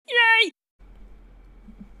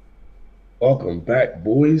Welcome back,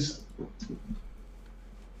 boys.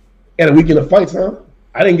 And a weekend of fights, huh?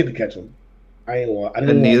 I didn't get to catch them. I didn't watch.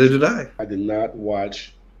 And neither did I. I did not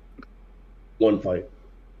watch one fight.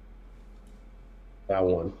 Not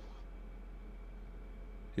one.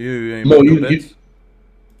 You ain't no bets?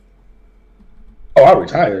 Oh, I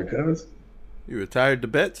retired, cuz. You retired the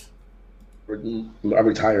bets? I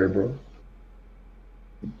retired, bro.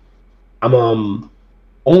 I'm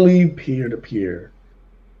only peer to peer.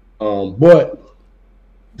 But at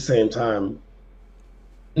the same time,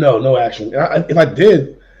 no action. If I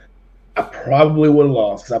did, I probably would have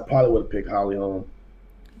lost because I probably would have picked Holly Holm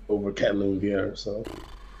over Kathleen Vieira. So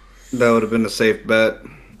that would have been a safe bet.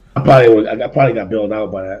 I probably got bailed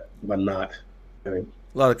out by that, but not. I mean,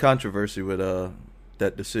 a lot of controversy with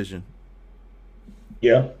that decision.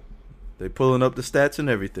 Yeah, they pulling up the stats and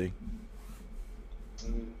everything.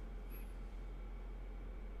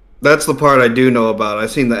 That's the part I do know about.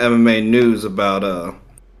 I've seen the MMA news about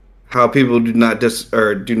how people do not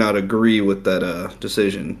agree with that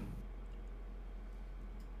decision.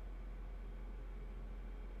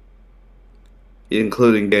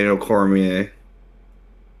 Including Daniel Cormier.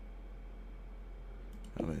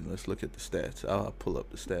 I mean, let's look at the stats. I'll pull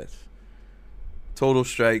up the stats. Total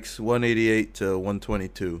strikes 188 to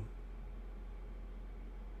 122.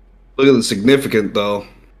 Look at the significant though.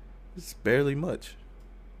 It's barely much.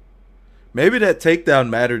 Maybe that takedown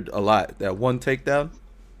mattered a lot. That one takedown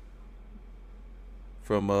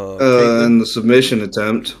from and the submission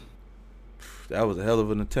attempt. That was a hell of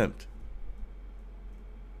an attempt.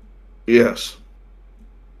 Yes.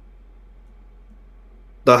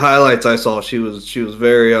 The highlights I saw, she was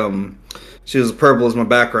very she was purple as my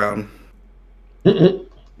background.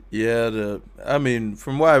 Yeah, I mean,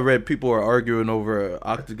 from what I read, people are arguing over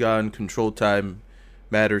octagon control time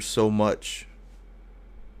matters so much.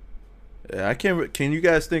 I can't. Can you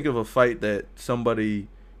guys think of a fight that somebody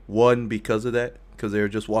won because of that? Because they were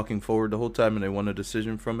just walking forward the whole time and they won a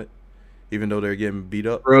decision from it, even though they're getting beat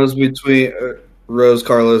up. Rose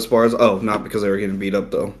Carlos Esparza. Oh, not because they were getting beat up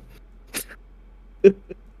though. I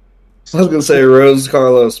was gonna say Rose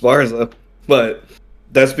Carlos Esparza, but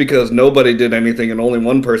that's because nobody did anything and only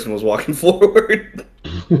one person was walking forward.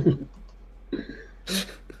 I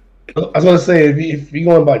was gonna say if you're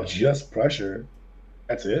going by just pressure,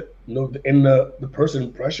 that's it. No, and the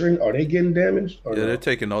person pressuring, are they getting damaged? Or yeah, they're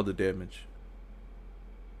taking all the damage.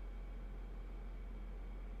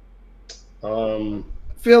 I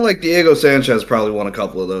feel like Diego Sanchez probably won a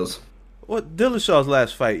couple of those. Well, Dillashaw's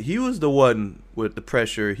last fight, he was the one with the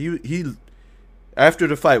pressure. He after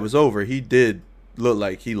the fight was over, he did look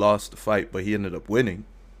like he lost the fight, but he ended up winning.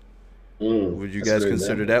 Would you guys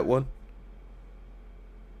consider that one?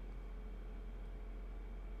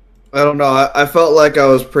 I don't know. I felt like I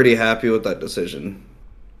was pretty happy with that decision,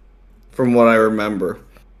 from what I remember.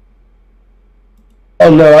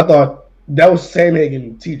 Oh no, I thought that was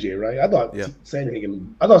Sandhagen TJ, right? I thought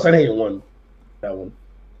Sandhagen won that one.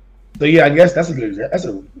 So yeah, I guess that's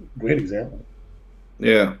a great example.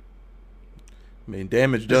 Yeah. I mean,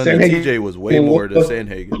 damage done to TJ was way more than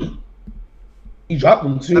Sandhagen. He dropped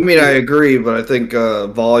him too. I mean, I agree, but I think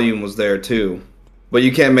volume was there too. But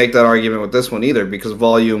you can't make that argument with this one either because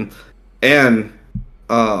volume and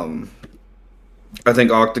I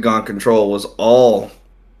think octagon control was all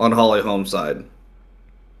on Holly Holm's side.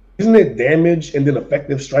 Isn't it damage and then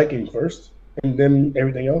effective striking first and then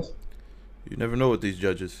everything else? You never know with these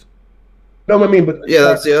judges. No, I mean, but yeah,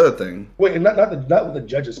 that's the other thing. Wait, not what the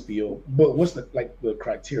judges feel, but what's the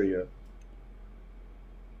criteria?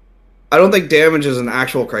 I don't think damage is an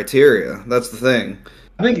actual criteria. That's the thing.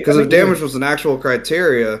 Because if damage was an actual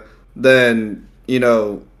criteria, then,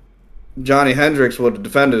 Johnny Hendricks would have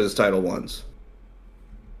defended his title once.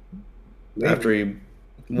 Maybe. After he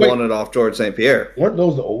won it off George St. Pierre. Weren't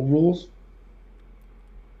those the old rules?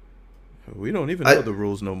 We don't even know the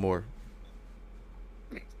rules no more.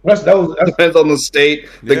 That depends on the state,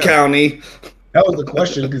 the county. That was the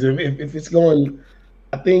question, because if it's going,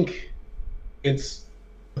 I think it's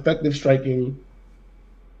effective striking.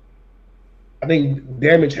 I think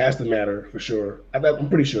damage has to matter for sure. I'm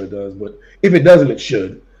pretty sure it does, but if it doesn't, it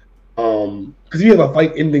should. Because if you have a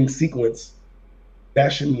fight-ending sequence, that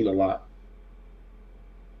should mean a lot.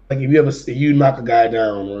 Like if you knock a guy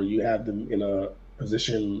down, or you have them in a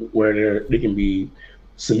position where they can be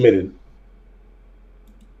submitted,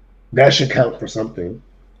 that should count for something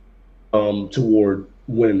toward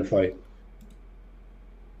winning the fight.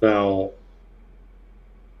 Now,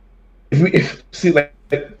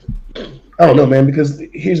 I don't know, man, because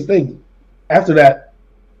here's the thing. After that,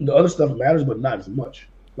 the other stuff matters, but not as much.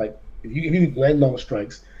 Like, if you land on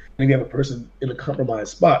strikes and you have a person in a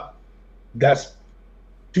compromised spot, that's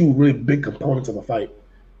two really big components of a fight.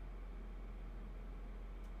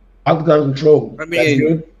 Octagon control. I That's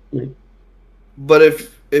mean, good. but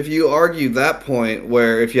if you argue that point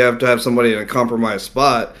where if you have to have somebody in a compromised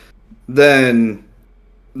spot, then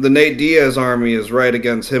the Nate Diaz army is right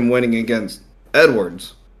against him winning against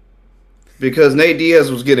Edwards. Because Nate Diaz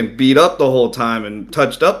was getting beat up the whole time and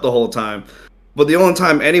touched up the whole time. But the only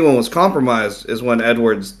time anyone was compromised is when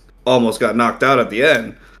Edwards almost got knocked out at the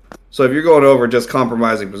end. So if you're going over just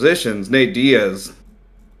compromising positions, Nate Diaz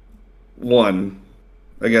won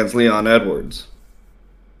against Leon Edwards.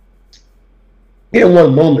 In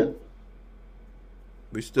one moment.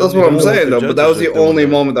 That's what I'm saying, though. But that was the only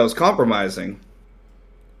moment that was compromising.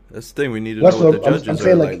 That's the thing. We need to know what the judges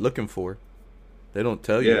are like looking for. They don't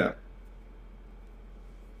tell you. Yeah.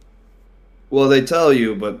 Well, they tell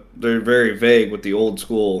you, but they're very vague with the old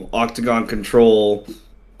school octagon control,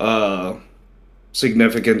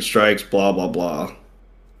 significant strikes, blah blah blah.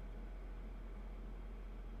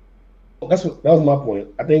 That was my point.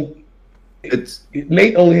 I think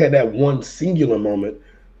Nate only had that one singular moment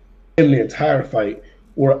in the entire fight.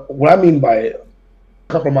 Where what I mean by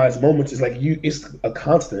compromised moments is like it's a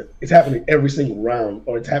constant. It's happening every single round,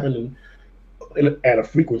 or it's happening at a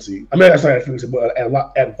frequency. I mean, that's not at a frequency, but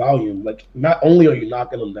at volume. Like, not only are you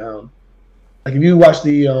knocking them down, like if you watch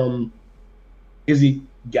the Izzy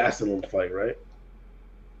Gastelum fight, right?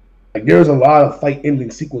 Like, there's a lot of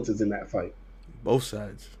fight-ending sequences in that fight. Both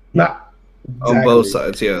sides. Not exactly. On both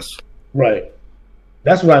sides, yes. Right.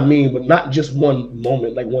 That's what I mean, but not just one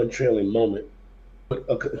moment, like one trailing moment, but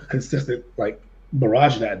a consistent like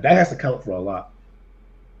barrage of that. That has to count for a lot.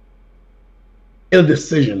 In a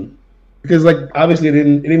decision. Because, like, obviously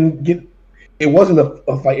it wasn't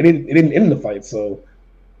a fight. It didn't end the fight. So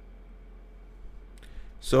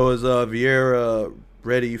is Vieira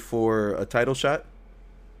ready for a title shot?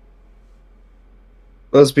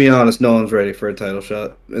 Let's be honest. No one's ready for a title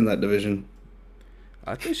shot in that division.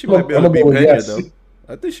 I think she might be able to beat Pena, though.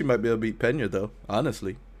 I think she might be able to beat Pena, though.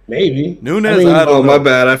 Honestly, maybe Nunes. I don't know. My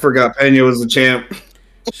bad. I forgot Pena was the champ.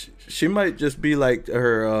 She might just be like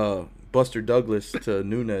her Buster Douglas to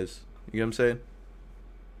Nunes. You know what I'm saying?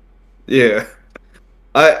 Yeah.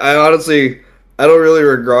 I honestly, I don't really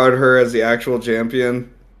regard her as the actual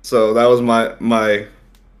champion. So that was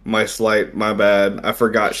my slight, my bad. I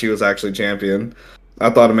forgot she was actually champion. I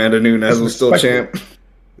thought Amanda Nunes was still champ.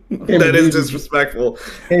 That is disrespectful.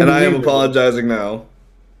 And I am apologizing now.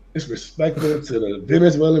 Disrespectful to the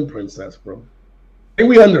Venezuelan princess, bro. I think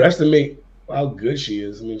we underestimate how good she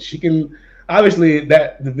is. I mean, she can... Obviously,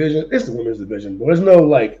 that division, it's the women's division, but there's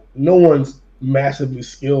no one's massively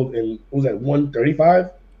skilled in, what was that, 135?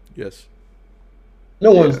 Yes.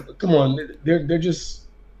 No one's, come on,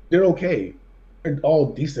 they're okay. They're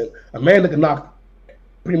all decent. Amanda can knock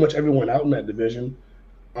pretty much everyone out in that division,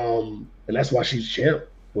 and that's why she's champ,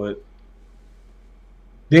 but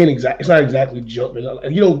it's not exactly jumping.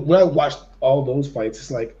 When I watched all those fights,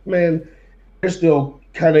 it's like, man, they're still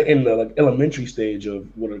kind of in the like elementary stage of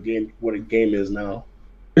what a game is now.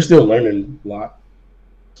 They're still learning a lot.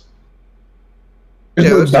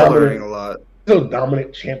 They're still learning a lot. There's no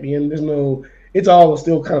dominant champion. It's all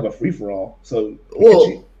still kind of a free for all. So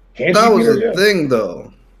that was the thing,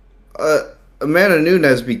 though. Amanda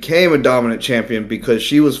Nunes became a dominant champion because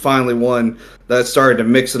she was finally one that started to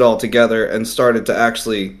mix it all together and started to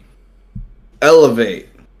actually elevate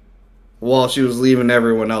while she was leaving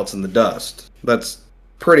everyone else in the dust. That's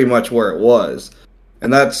pretty much where it was.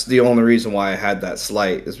 And that's the only reason why I had that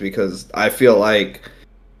slight, is because I feel like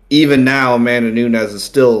even now Amanda Nunes is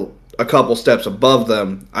still a couple steps above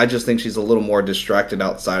them. I just think she's a little more distracted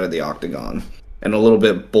outside of the octagon and a little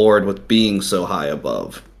bit bored with being so high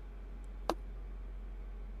above,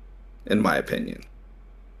 in my opinion.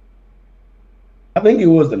 I think it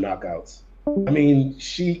was the knockouts. I mean,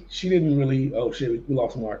 she didn't really... Oh, shit, we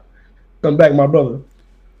lost Mark. Come back, my brother.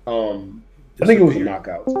 I think it was the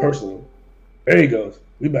knockouts, personally. There he goes.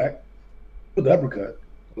 We back. With the uppercut.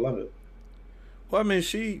 I love it. Well, I mean,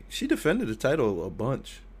 she defended the title a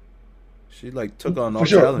bunch. She, like, took on all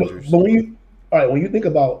challengers. But when you think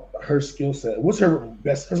about her skill set, what's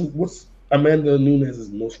Amanda Nunes'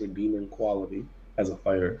 most redeeming quality as a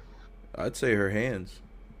fighter? I'd say her hands.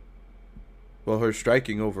 Well, her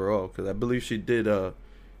striking overall, because I believe she did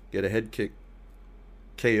get a head kick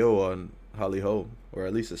KO on Holly Holm, or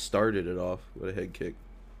at least it started it off with a head kick.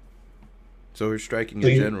 So her striking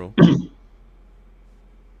in general. I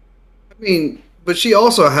mean, but she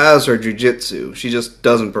also has her jiu-jitsu. She just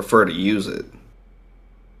doesn't prefer to use it.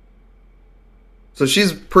 So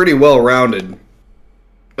she's pretty well-rounded.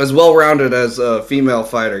 As well-rounded as a female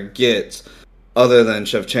fighter gets, other than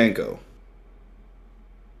Shevchenko.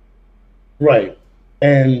 Right.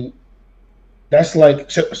 And that's like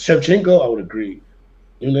Shevchenko, I would agree.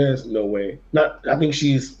 Nunes, no way. Not. I think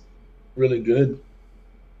she's really good,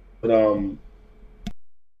 but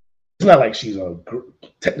it's not like she's a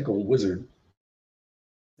technical wizard.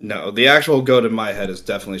 No, the actual goat in my head is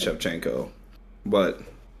definitely Shevchenko, but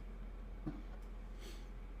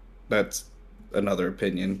that's another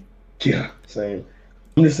opinion. Yeah, same.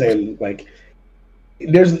 I'm just saying, like,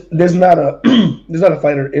 there's not a there's not a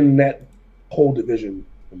fighter in that whole division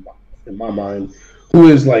in my mind who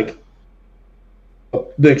is like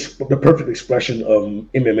the perfect expression of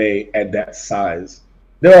MMA at that size.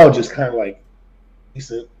 They're all just kind of like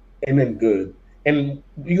decent and then good. And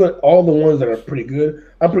you got all the ones that are pretty good.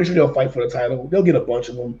 I'm pretty sure they'll fight for the title. They'll get a bunch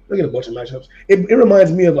of them. They'll get a bunch of matchups. It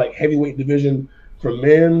reminds me of like heavyweight division for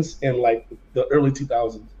men's in like the early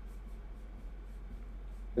 2000s.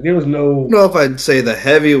 There was no. I don't know if I'd say the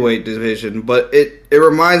heavyweight division, but it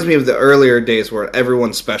reminds me of the earlier days where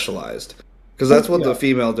everyone specialized. Because that's what the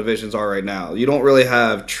female divisions are right now. You don't really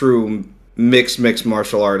have true mixed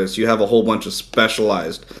martial artists. You have a whole bunch of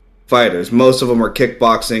specialized fighters. Most of them are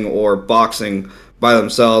kickboxing or boxing by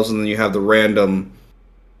themselves, and then you have the random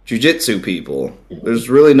jiu-jitsu people. There's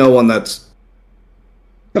really no one that's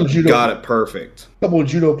got it perfect. A couple of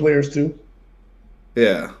judo players too.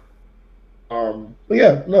 Yeah. But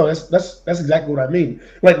yeah, no, that's exactly what I mean.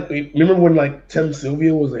 Like, remember when like Tim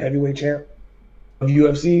Sylvia was a heavyweight champ of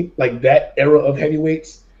UFC? Like that era of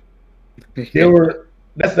heavyweights, they were.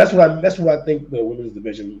 That's what I think the women's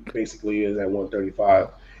division basically is at 135.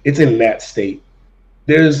 It's in that state.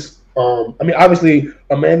 There's, I mean, obviously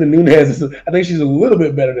Amanda Nunes is. I think she's a little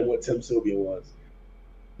bit better than what Tim Sylvia was,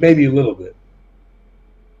 maybe a little bit.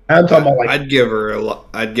 I'm talking about like I'd give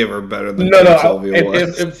her better than Tim Sylvia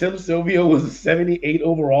was. If Tim Sylvia was a 78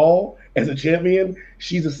 overall as a champion,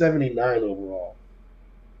 she's a 79 overall.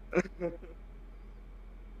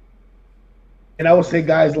 And I would say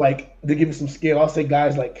guys like, to give you some scale, I'll say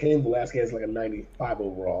guys like Cain Velasquez like a 95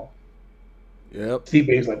 overall. Yep. Steve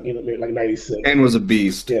Bates like like 96. Cain was a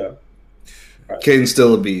beast. Yeah. Right. Cain's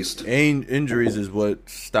still a beast. Cain injuries is what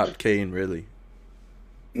stopped Cain really.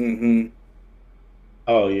 Mm-hmm.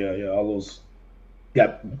 Oh yeah. All those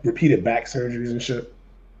got repeated back surgeries and shit.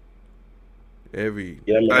 I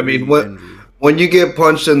mean, when you get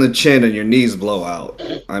punched in the chin and your knees blow out,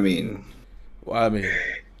 I mean.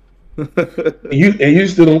 You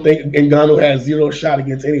still don't think Ngannou has zero shot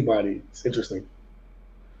against anybody? It's interesting.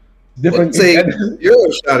 Different. Say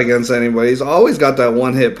zero shot against anybody. He's always got that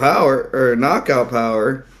one hit power or knockout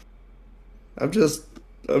power. I'm just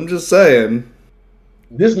saying.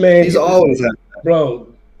 This man, he's always had that. Bro,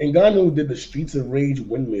 Ngannou did the Streets of Rage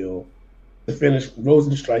windmill to finish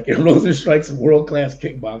Rosenstrike, and Rosenstrike's a world-class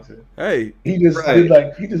kickboxer. Hey, he just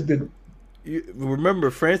did. You remember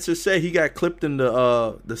Francis said he got clipped in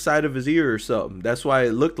the side of his ear or something. That's why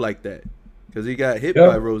it looked like that, because he got hit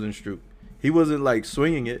by Rosenstruck. He wasn't like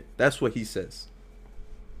swinging it. That's what he says.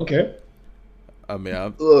 Okay. I mean,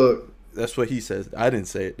 that's what he says. I didn't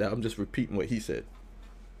say it. I'm just repeating what he said.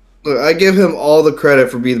 Look, I give him all the credit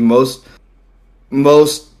for being the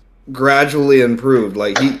most gradually improved.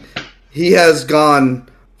 Like he has gone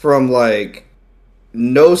from like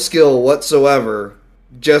no skill whatsoever,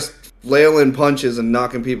 just flailing punches and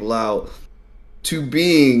knocking people out, to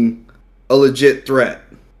being a legit threat,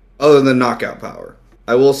 other than knockout power.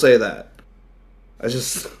 I will say that.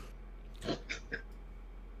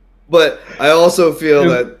 But I also feel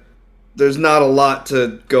that there's not a lot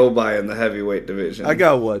to go by in the heavyweight division. I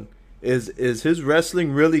got one. Is his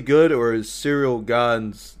wrestling really good, or is Cyril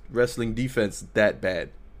Gane's wrestling defense that bad?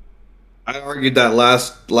 I argued that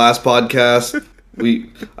last podcast.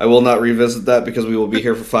 I will not revisit that because we will be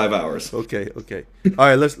here for 5 hours. Okay. All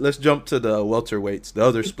right, let's jump to the welterweights, the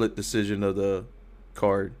other split decision of the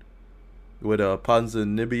card, with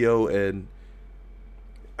Ponzinibbio and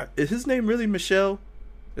is his name really Michelle?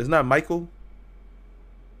 It's not Michael.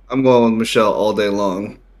 I'm going with Michelle all day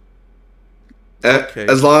long. Okay.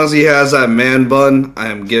 As long as he has that man bun, I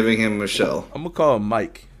am giving him Michelle. I'm gonna call him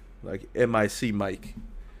Mike, like MIC Mike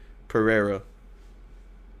Pereira.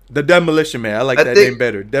 The Demolition Man. I like that name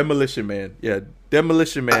better. Demolition Man. Yeah,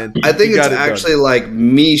 Demolition Man. I think it's actually like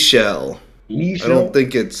Michelle. I don't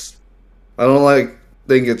think it's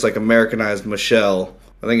like Americanized Michelle.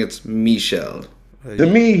 I think it's Michelle. To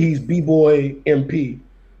me, he's B-Boy MP.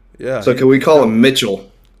 Yeah. So can we call him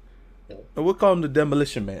Mitchell? We'll call him the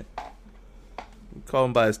Demolition Man. We'll call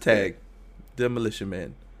him by his tag, Demolition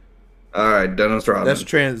Man. All right, Dennis Rodman. That's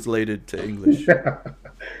translated to English.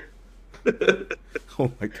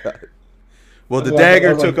 Oh my god. Well, the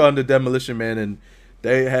Dagger took on the Demolition Man, and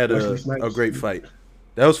they had a great fight.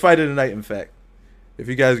 That was Fight of the Night, in fact. If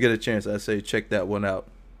you guys get a chance, I say check that one out.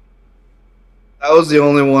 That was the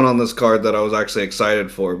only one on this card that I was actually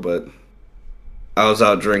excited for, but I was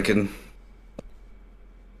out drinking.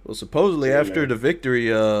 Well, supposedly after the victory,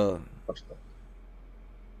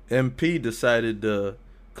 MP decided to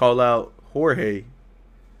call out Jorge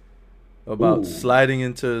about sliding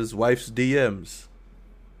into his wife's DMs.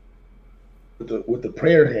 With the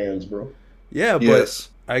prayer hands, bro. Yeah, but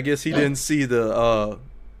I guess he didn't see the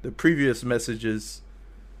previous messages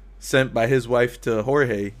sent by his wife to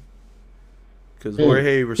Jorge, because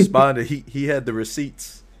Jorge responded. He had the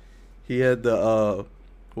receipts. He had the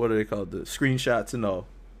what are they called? The screenshots and all.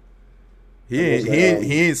 He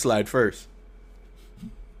ain't slide first.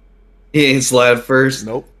 He ain't slide first.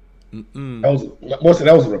 Nope. That was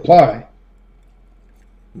a reply.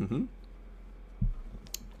 Mm-hmm.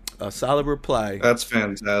 A solid reply. That's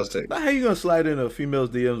fantastic. Now, how you gonna slide in a female's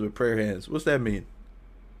DMs with prayer hands? What's that mean?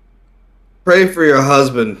 Pray for your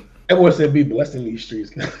husband. Everyone said be blessed in these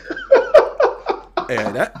streets.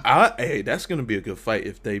 Hey, that's gonna be a good fight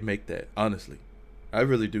if they make that. Honestly, I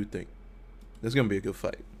really do think that's gonna be a good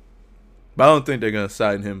fight. But I don't think they're gonna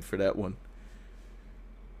sign him for that one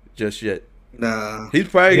just yet. Nah, he's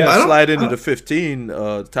probably gonna slide into the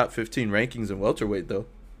top 15 rankings in welterweight though.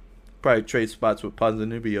 Probably trade spots with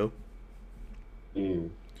Ponzinibbio.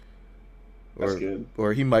 That's good.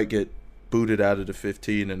 Or he might get booted out of the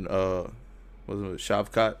 15 and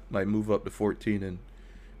Shavkat might move up to 14 and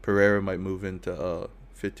Pereira might move into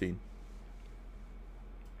 15.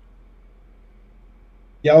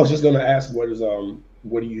 Yeah, I was just gonna ask where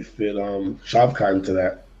do you fit Shavkat into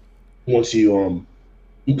that once you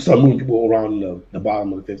start moving people around the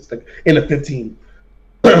bottom of the 15, like in the 15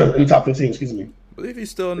 in the top 15, excuse me. I believe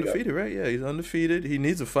he's still undefeated, right? Yeah, he's undefeated. He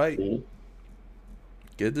needs a fight. Mm-hmm.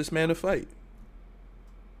 Give this man a fight.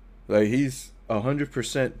 Like, he's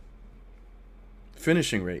 100%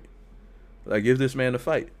 finishing rate. Like, give this man a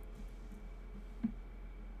fight.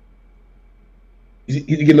 Is he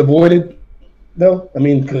getting avoided, though? I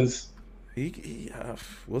mean, because...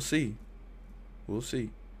 we'll see. We'll see.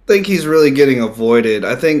 I think he's really getting avoided.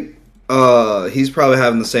 I think he's probably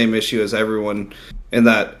having the same issue as everyone in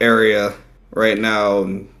that area right now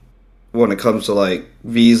when it comes to like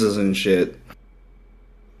visas and shit.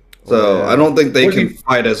 So I don't think they can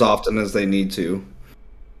fight as often as they need to.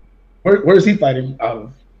 Where is he fighting out of?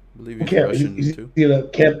 I believe he's Russian too. He in a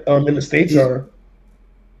camp in the States or?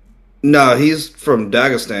 No, he's from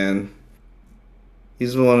Dagestan.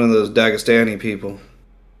 He's one of those Dagestani people.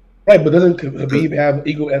 Right, but doesn't Khabib have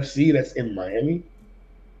Eagle FC that's in Miami?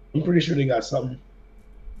 I'm pretty sure they got something.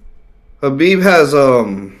 Khabib has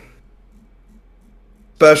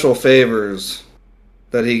special favors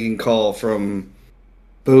that he can call from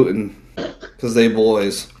Putin because they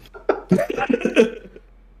boys.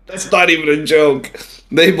 That's not even a joke.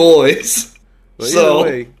 They boys. But either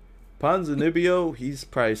way, Ponzinibbio, he's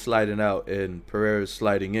probably sliding out and Pereira's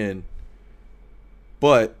sliding in.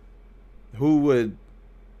 But who would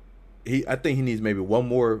I think he needs maybe one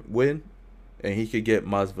more win and he could get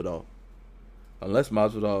Masvidal. Unless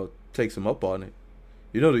Masvidal takes him up on it.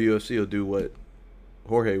 You know the UFC will do what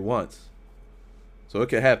Jorge wants. So it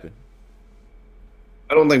could happen.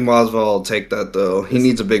 I don't think Masvidal will take that, though. He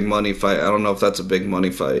needs a big money fight. I don't know if that's a big money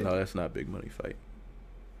fight. No, that's not a big money fight.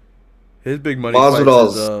 His big money fight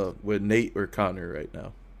is with Nate or Conor right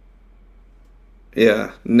now.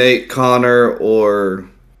 Yeah, Nate, Conor, or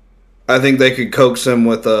I think they could coax him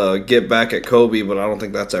with a get back at Kobe, but I don't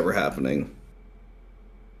think that's ever happening.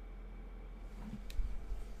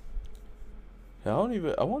 I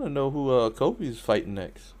want to know who Kobe's fighting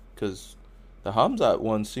next, because the Hamzat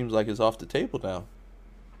one seems like it's off the table now.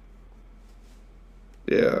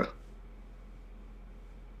 Yeah.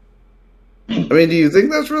 I mean, do you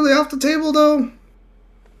think that's really off the table, though?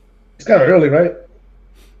 It's kind of early, right?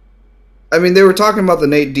 I mean, they were talking about the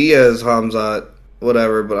Nate Diaz, Hamzat,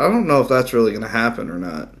 whatever, but I don't know if that's really going to happen or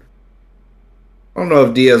not. I don't know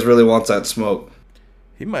if Diaz really wants that smoke.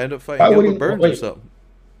 He might end up fighting Gilbert Burns or something.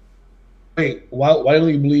 Wait, why don't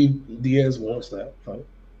you believe Diaz wants that fight?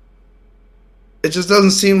 It just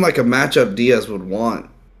doesn't seem like a matchup Diaz would want.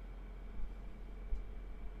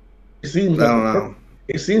 It seems I don't know.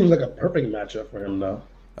 It seems like a perfect matchup for him, though.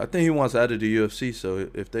 I think he wants out of the UFC, so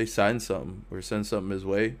if they sign something or send something his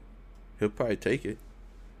way, he'll probably take it.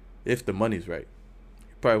 If the money's right.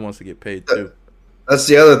 He probably wants to get paid, too. That's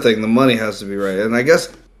the other thing. The money has to be right. And I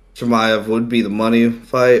guess Chimaev would be the money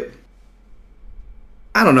fight.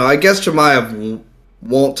 I don't know. I guess Chimaev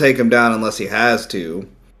won't take him down unless he has to.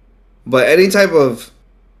 But any type of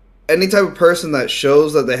person that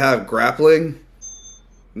shows that they have grappling,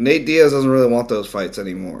 Nate Diaz doesn't really want those fights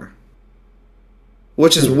anymore.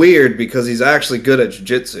 Which is weird because he's actually good at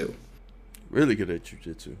jiu-jitsu. Really good at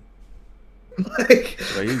jiu-jitsu. Like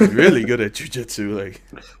he's really good at jiu-jitsu. Like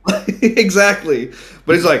exactly.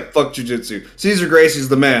 But he's like, fuck jiu-jitsu. Cesar Gracie's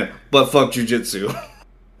the man, but fuck jiu-jitsu.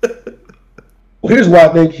 Well, here's why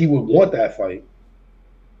I think he would want that fight.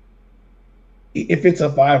 If it's a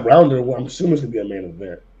 5-rounder, well, I'm assuming it's gonna be a main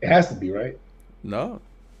event. It has to be, right? No.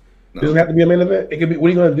 It doesn't have to be a main event. It could be. What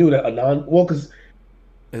are you gonna do? Well, because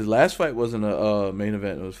his last fight wasn't a main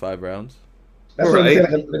event. It was 5 rounds. That's what I'm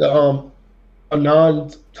saying. Like a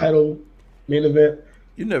non-title main event.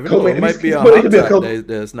 You never know. It might be a Hamzat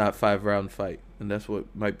that's not 5-round fight, and that's what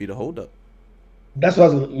might be the holdup. That's what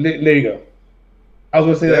I was. There you go. I was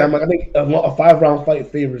gonna say that. I think a 5-round fight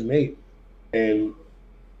favors Nate, and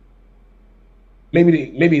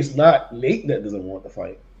maybe it's not Nate that doesn't want the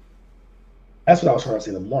fight. That's what I was trying to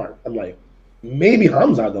say to Mark. I'm like, maybe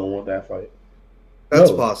Hamzat don't want that fight.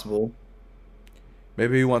 That's possible.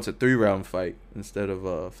 Maybe he wants a 3-round fight instead of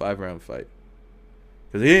a 5-round fight.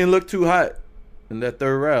 Because he didn't look too hot in that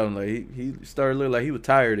 3rd round. Like he started looking like he was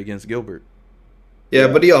tired against Gilbert. Yeah,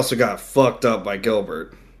 but he also got fucked up by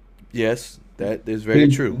Gilbert. Yes, that is very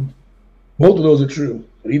true. Both of those are true.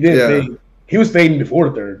 But he did fade. He was fading before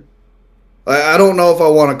the 3rd. I don't know if I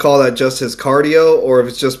want to call that just his cardio or if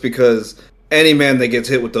it's just because any man that gets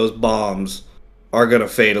hit with those bombs are going to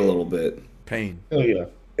fade a little bit. Pain. Oh, yeah.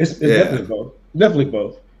 It's definitely both. Definitely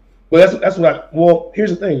both. Well, that's what well, here's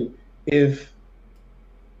the thing. If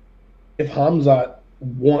Hamzat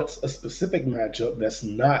wants a specific matchup that's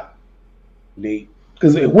not Nate,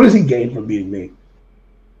 because what does he gain from beating Nate?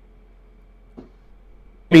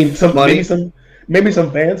 I mean, maybe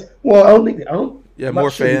some fans. Well, I don't. Yeah,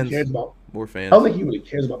 more fans. More fans. I don't think he really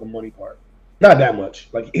cares about the money part. Not that much.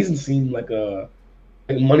 Like he doesn't seem like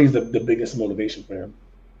money's the biggest motivation for him.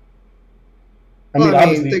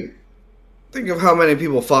 Obviously, think of how many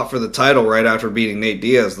people fought for the title right after beating Nate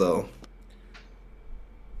Diaz, though.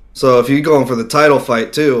 So if you're going for the title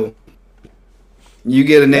fight too, you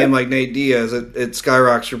get a name like Nate Diaz, it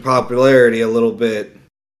skyrockets your popularity a little bit,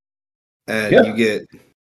 and you get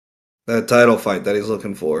that title fight that he's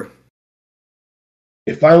looking for.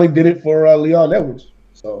 It finally did it for Leon Edwards.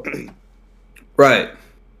 So, right.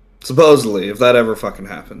 Supposedly, if that ever fucking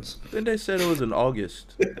happens. Then they said it was in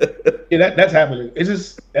August. Yeah, that's happening. It's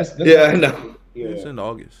just that's I know. Yeah. It's in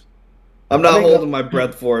August. I'm not holding my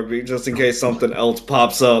breath for it, just in case something else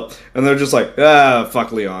pops up, and they're just like,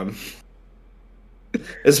 fuck Leon.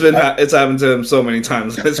 It's happened to him so many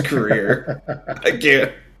times in his career. I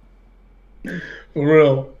can't. For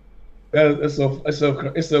real, it's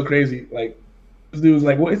so crazy. Like this dude's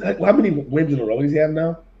like, how many wins in a row does he have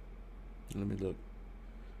now? Let me look.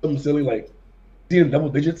 Something silly like, is he in double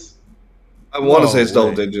digits? I want to say it's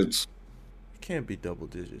double digits. It can't be double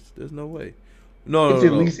digits. There's no way. No.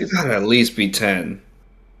 It's gotta at least be 10.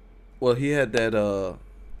 Well, he had that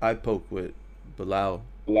eye poke with Bilal.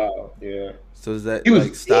 Yeah. So does that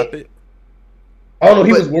stop it? Oh no,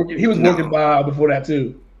 he was working. He was working Bilal before that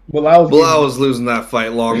too. Bilal was losing that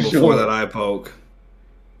fight long before that eye poke.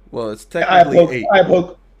 Well, it's technically 8. Eye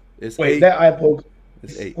poke. It's wait, 8. That eye poke.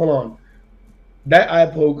 It's 8. Hold on. That eye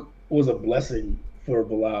poke was a blessing for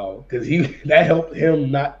Bilal because that helped him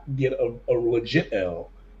not get a legit L.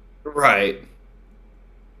 Right.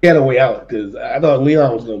 He had a way out because I thought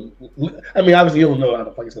Leon was going to. I mean, obviously, you don't know how the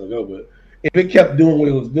fuck it's going to go, but if it kept doing what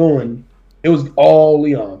it was doing, it was all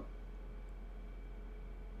Leon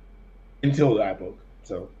until the eye poke.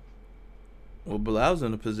 So, well, Bilal's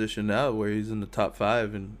in a position now where he's in the top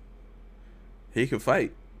 5 and he can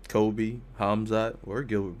fight Kobe, Hamzat, or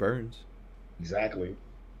Gilbert Burns. Exactly.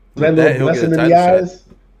 That little blessing in the eyes.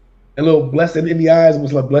 That little blessing in the eyes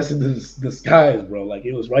was like blessing in the skies, bro. Like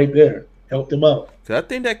it was right there. Helped him out. So I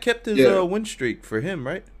think that kept his win streak for him,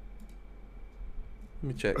 right? Let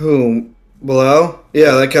me check. Who? Bilal?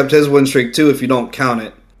 Yeah, that kept his win streak too if you don't count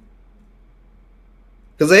it.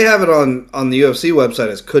 Because they have it on the UFC website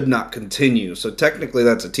as could not continue. So technically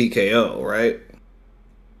that's a TKO, right?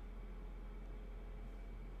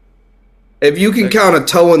 If you can count a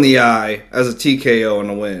toe in the eye as a TKO and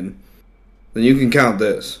a win, then you can count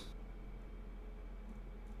this.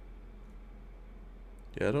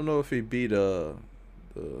 Yeah, I don't know if he beat the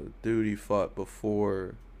dude he fought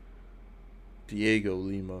before Diego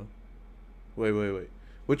Lima. Wait.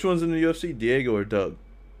 Which one's in the UFC, Diego or Doug?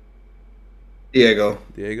 Diego,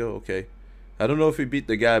 okay. I don't know if he beat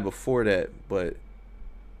the guy before that, but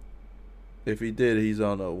if he did, he's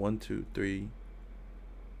on a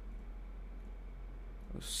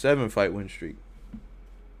 7-fight win streak.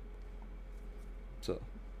 So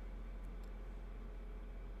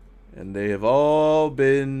And they have all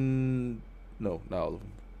been not all of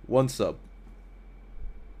them. One sub.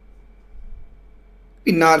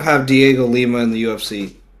 We not have Diego Lima in the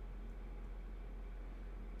UFC.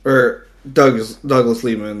 Or Douglas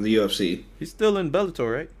Lima in the UFC. He's still in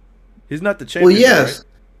Bellator, right? He's not the champion. Well, yes. Right?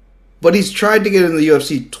 But he's tried to get in the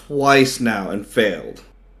UFC twice now and failed.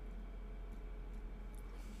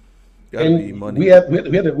 Gotta be money. We have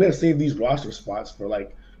to save these roster spots for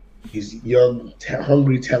like these young,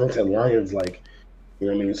 hungry, talented lions like, you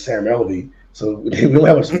know what I mean, Sam Elvey. So we don't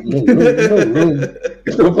have no room.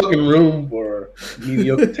 There's no fucking room for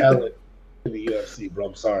mediocre talent in the UFC, bro.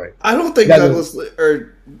 I'm sorry. I don't think Douglas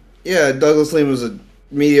Lima is a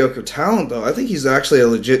mediocre talent, though. I think he's actually a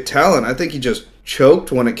legit talent. I think he just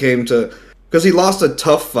choked when it came to... Because he lost a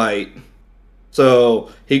tough fight.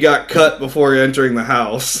 So he got cut before entering the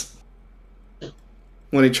house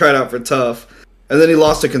when he tried out for tough. And then he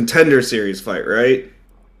lost a Contender Series fight, right?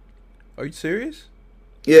 Are you serious?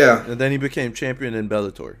 Yeah. And then he became champion in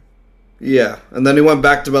Bellator. Yeah. And then he went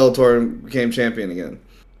back to Bellator and became champion again.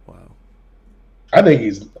 Wow. I think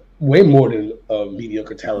he's way more than a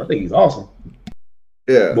mediocre talent. I think he's awesome.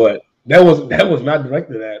 Yeah. But that was not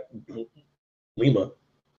directed at Lima.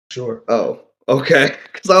 Sure. Oh, okay.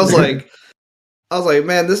 Because I was like,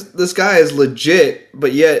 man, this guy is legit,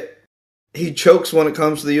 but yet he chokes when it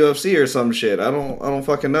comes to the UFC or some shit. I don't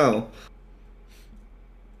fucking know.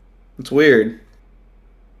 It's weird.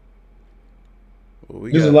 Well,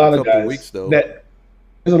 There's a lot of guys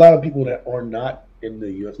there's a lot of people that are not in the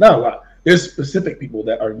UFC. Not a lot. There's specific people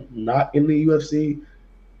that are not in the UFC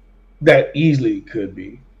that easily could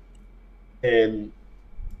be, and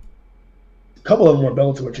a couple of them are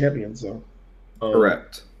Bellator champions. So,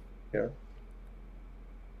 correct. Yeah.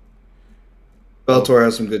 Bellator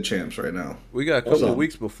has some good champs right now. We got a couple of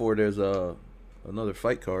weeks before there's another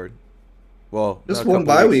fight card. Well, just one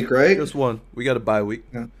bye week, right? Just one. We got a bye week.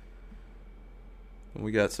 Yeah. And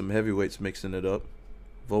we got some heavyweights mixing it up.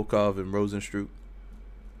 Volkov and Rosenstruck.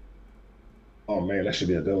 Oh man, that should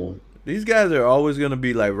be a good one. These guys are always going to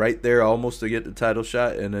be like right there almost to get the title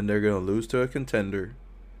shot, and then they're going to lose to a contender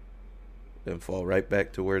and fall right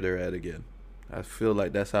back to where they're at again. I feel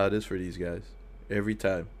like that's how it is for these guys. Every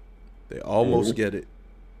time. They almost get it.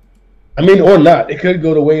 I mean, or not. It could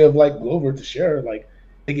go the way of like Glover to Scherer. Like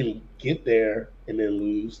they can get there and then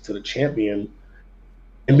lose to the champion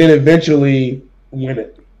and then eventually win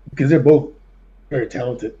it because they're both very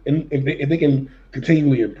talented. And if they can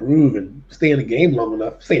continually improve and stay in the game long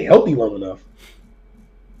enough, stay healthy long enough,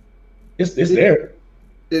 it's there.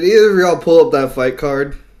 Did either of y'all pull up that fight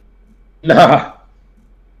card? Nah.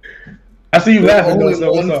 I see you laughing.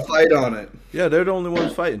 Only one fight on it. Yeah, they're the only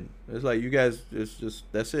ones fighting. It's like you guys, it's just,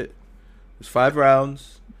 that's it. It's 5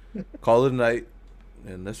 rounds, call it a night,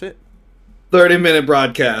 and that's it. 30-minute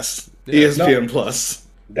broadcast, Yeah. ESPN Plus.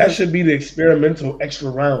 That should be the experimental extra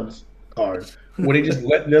rounds card where they just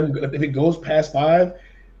let them, if it goes past 5,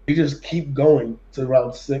 they just keep going to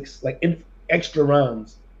round 6, like in extra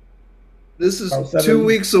rounds. This is 2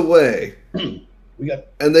 weeks away.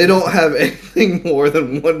 And they don't have anything more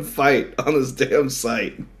than one fight on this damn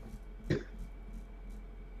site.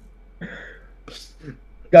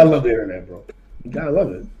 Gotta love the internet, bro. You gotta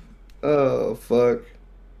love it. Oh, fuck.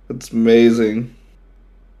 That's amazing.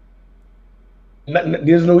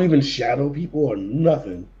 There's no even shadow people or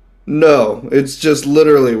nothing. No, it's just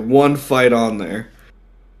literally one fight on there.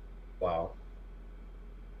 Wow.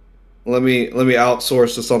 Let me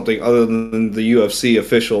outsource to something other than the UFC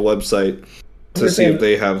official website to see if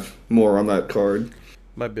they have more on that card.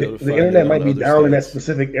 Might be able to the find internet it might on be other down in that sites.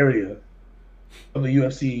 specific area of the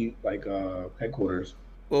UFC headquarters.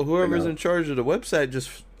 Well, whoever's in charge of the website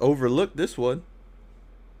just overlooked this one.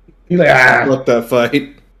 He's like, Fuck that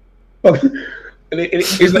fight.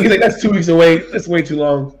 He's like, that's 2 weeks away. That's way too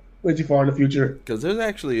long. Way too far in the future. Because there's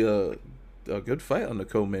actually a good fight on the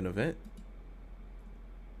co-main event.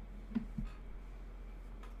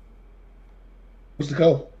 What's the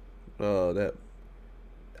code? That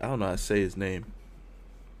I don't know how to say his name.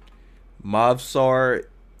 Movsar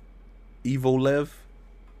Evolev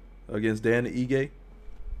against Dan Ige.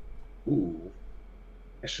 Ooh,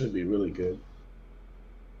 that should be really good.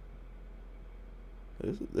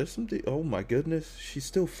 There's something. Oh my goodness, she's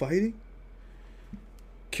still fighting.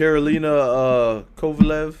 Karolina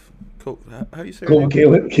Kovalev. How you say her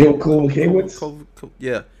name? Kovakewicz?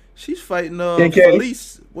 Yeah, she's fighting KK.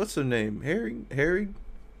 Felice. What's her name? Herring.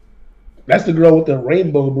 That's the girl with the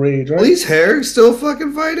rainbow braids, right? Felice Herring's still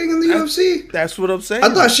fucking fighting in the UFC? That's what I'm saying. I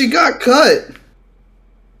thought she got cut.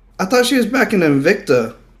 I thought she was back in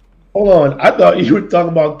Invicta. Hold on, I thought you were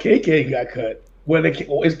talking about KK got cut.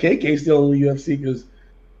 Is KK still in the UFC? Because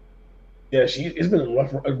Yeah, it's been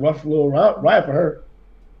a rough little ride for her.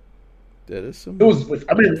 Yeah, there's some. It was.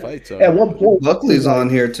 I mean, fights at one point, Buckley's on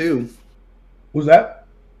here too. Who's that?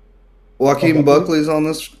 Joaquin Buckley's on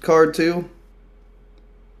this card too.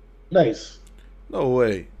 Nice. No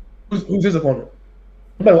way. Who's his opponent?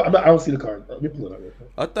 I don't see the card. Let me pull it up.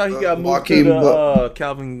 I thought he got moved to the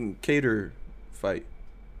Calvin Kattar fight.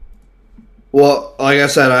 Well, like I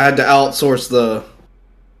said, I had to outsource the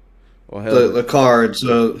card,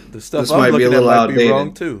 so the stuff this I'm might be a little outdated. Be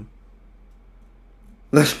wrong too.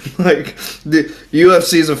 Like the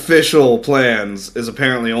UFC's official plans is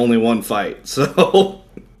apparently only one fight, so.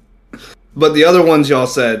 But the other ones y'all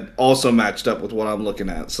said also matched up with what I'm looking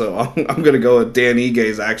at, so I'm gonna go with Dan Ige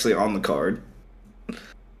is actually on the card.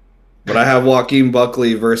 But I have Joaquin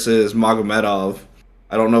Buckley versus Magomedov.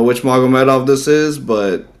 I don't know which Magomedov this is,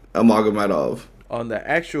 but a Magomedov. On the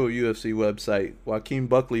actual UFC website, Joaquin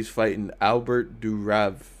Buckley's fighting Albert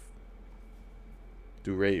Durave.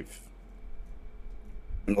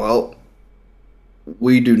 Well,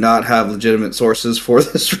 we do not have legitimate sources for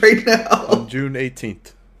this right now. On June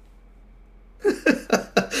 18th.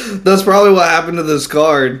 That's probably what happened to this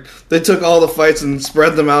card. They took all the fights and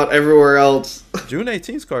spread them out everywhere else. June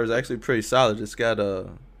 18th card is actually pretty solid. It's got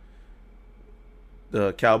the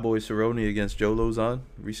Cowboy Cerrone against Joe Lozon,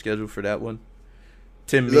 rescheduled for that one.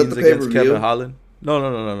 Tim Means against Kevin Holland.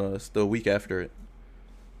 No. It's the week after it.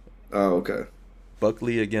 Oh, okay.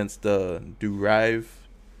 Buckley against Durave.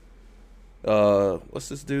 What's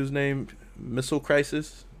this dude's name? Missile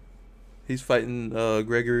Crisis. He's fighting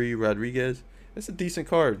Gregory Rodriguez. It's a decent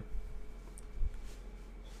card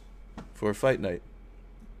for a fight night.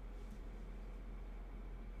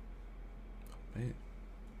 Man.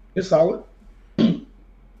 It's solid.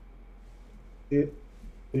 It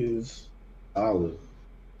is solid.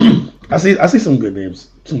 I see some good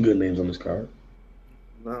names. Some good names on this card.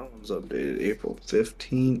 That one's updated April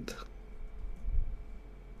 15th.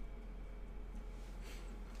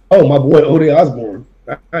 Oh, my boy Ode Osborne.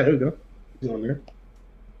 All right, here we go. He's on there.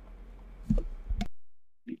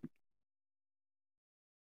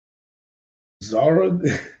 Zara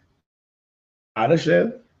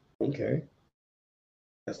Adeshev. Okay.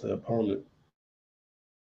 That's the opponent.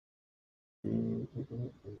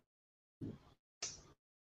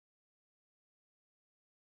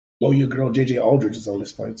 Oh, your girl JJ Aldridge is on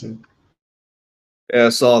this fight too. Yeah, I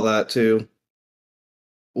saw that too.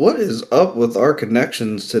 What is up with our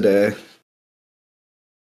connections today?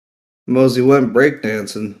 Mosey went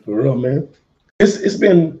breakdancing. For real, man. It's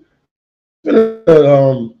been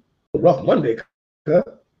a rough Monday. Huh?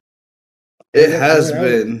 It has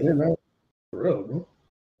been. For real, bro.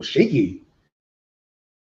 Shaky.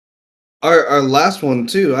 Our last one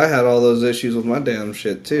too. I had all those issues with my damn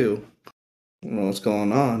shit too. I don't know what's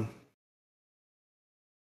going on.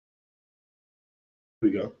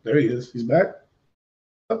 Here we go. There he is. He's back.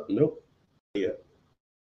 Oh, nope. Yeah.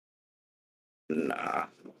 Nah.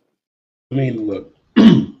 I mean, look.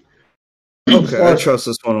 Okay, I trust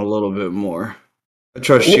this one a little bit more. I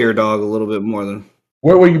trust Sheerdog a little bit more than.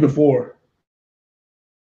 Where were you before?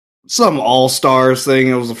 Some All-Stars thing.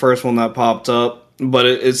 It was the first one that popped up, but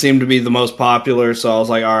it seemed to be the most popular, so I was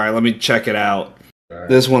like, all right, let me check it out. Right.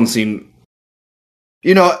 This one seemed.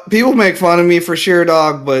 You know, people make fun of me for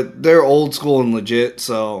Sheerdog, but they're old school and legit,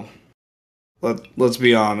 so let's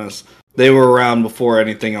be honest. They were around before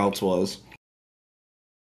anything else was.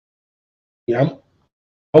 Yeah,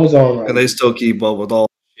 I was on. And they still keep up with all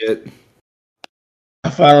shit. I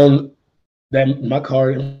found that my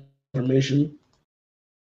card information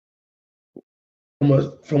from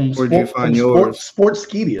Where'd you find yours?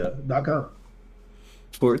 Sportskeeda.com.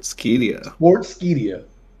 Sportskeeda.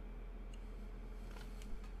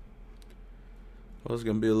 Well, it's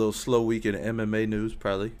gonna be a little slow week in MMA news,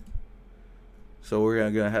 probably. So we're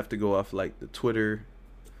gonna have to go off like the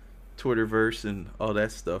Twitterverse and all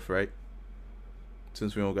that stuff, right?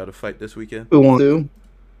 Since we don't got to fight this weekend. We want to.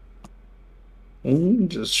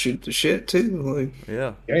 Just shoot the shit too, like.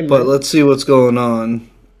 Yeah. But let's see what's going on.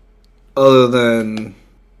 Other than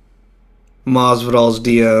Masvidal's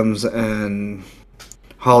DMs and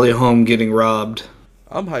Holly Holm getting robbed.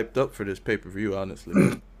 I'm hyped up for this pay-per-view,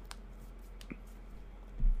 honestly.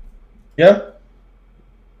 Yeah?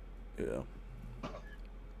 Yeah.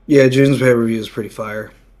 Yeah, June's pay-per-view is pretty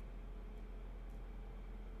fire.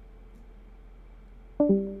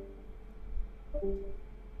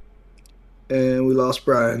 And we lost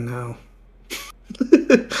Brian now.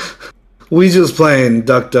 We just playing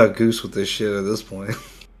duck, duck, goose with this shit at this point.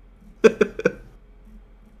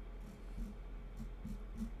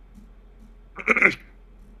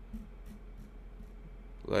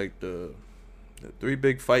 Like the 3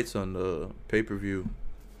 big fights on the pay-per-view.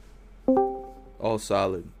 All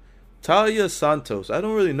solid. Talia Santos. I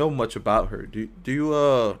don't really know much about her. Do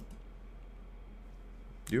you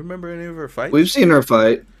remember any of her fights? We've seen her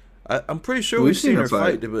fight. I'm pretty sure we've seen her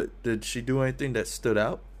fight, but did she do anything that stood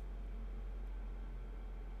out?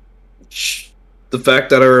 The fact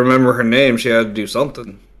that I remember her name, she had to do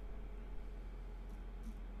something.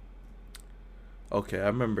 Okay, I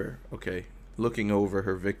remember. Okay, looking over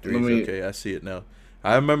her victories. Okay, I see it now.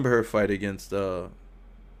 I remember her fight against Joanne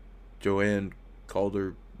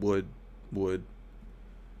Calderwood.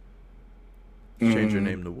 Change her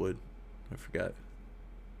name to Wood. I forgot.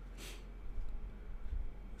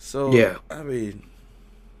 So yeah, I mean,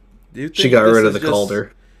 do you think she got rid of the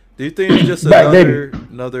Calder? Do you think it's just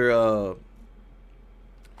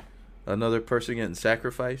another person getting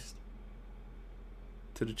sacrificed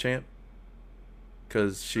to the champ?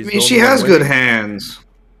 Because she's. I mean, she has good hands.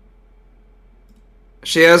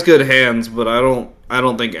 She has good hands, but I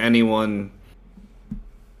don't think anyone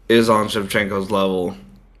is on Shevchenko's level.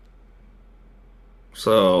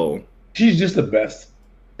 So she's just the best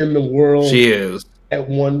in the world. She is at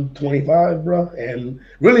 125, bro, and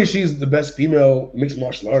really, she's the best female mixed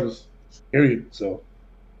martial artist. Period. So,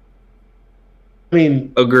 I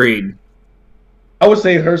mean, agreed. I would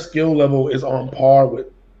say her skill level is on par with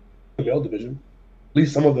the male division. At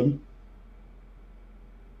least some of them.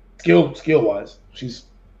 Skill wise, she's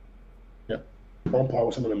on par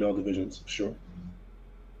with some of the male divisions, for sure.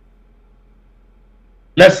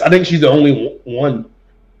 I think she's the only one.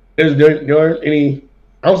 There aren't any.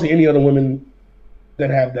 I don't see any other women that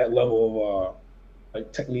have that level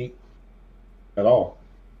of technique at all.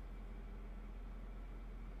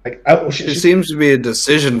 She seems to be a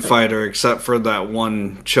decision fighter, except for that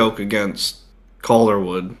one choke against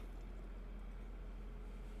Calderwood.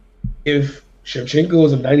 If Shevchenko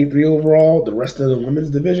is a 93 overall, the rest of the women's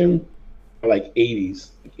division are like 80s,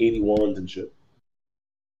 like 81s and shit,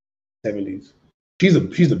 70s. She's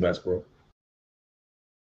the best, bro.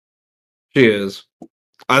 She is.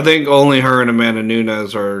 I think only her and Amanda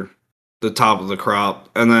Nunes are the top of the crop,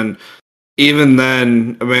 and then even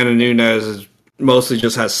then, Amanda Nunes mostly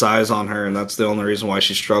just has size on her, and that's the only reason why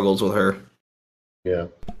she struggles with her. Yeah.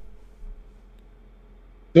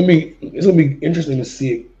 It's gonna be interesting to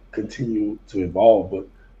see it continue to evolve, but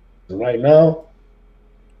right now,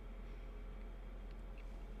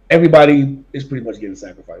 everybody is pretty much getting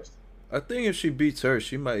sacrificed. I think if she beats her,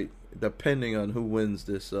 she might, depending on who wins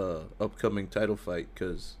this upcoming title fight,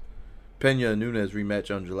 because Pena and Nunes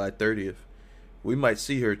rematch on July 30th, we might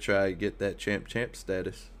see her try to get that champ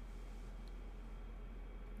status.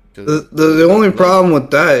 The only problem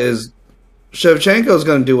with that is Shevchenko's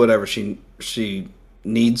going to do whatever she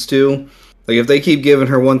needs to. Like, if they keep giving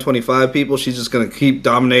her 125 people, she's just going to keep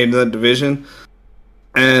dominating that division.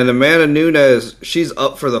 And Amanda Nunes, she's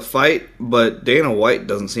up for the fight, but Dana White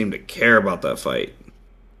doesn't seem to care about that fight.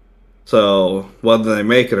 So whether they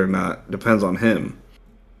make it or not depends on him.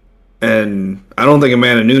 And I don't think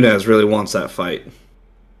Amanda Nunes really wants that fight.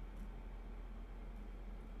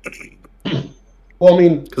 Well, I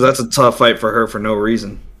mean, because that's a tough fight for her for no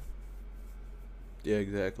reason. Yeah,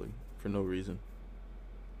 exactly. For no reason.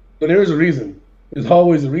 But there is a reason. There's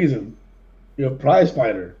always a reason. You're a prize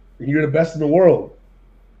fighter. And you're the best in the world.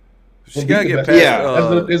 She gotta get past.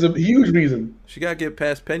 Yeah, there's a huge reason. She gotta get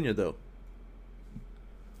past Pena, though.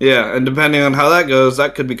 Yeah, and depending on how that goes,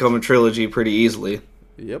 that could become a trilogy pretty easily.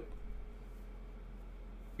 Yep.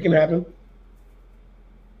 It can happen.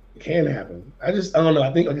 It can happen. I don't know.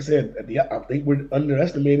 I think, like I said, I think we're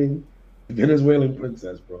underestimating the Venezuelan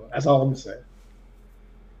princess, bro. That's all I'm gonna say.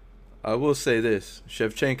 I will say this: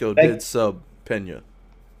 Shevchenko did sub Pena.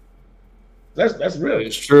 That's real.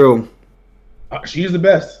 It's true. She's the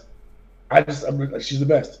best. She's the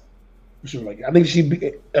best. For sure. Like, I think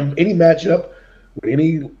any matchup with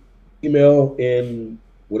any female in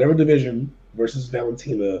whatever division versus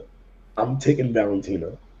Valentina, I'm taking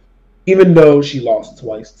Valentina. Even though she lost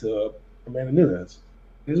twice to Amanda Nunes.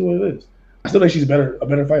 It is what it is. I still think she's a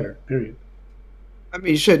better fighter, period. I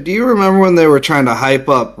mean, shit, do you remember when they were trying to hype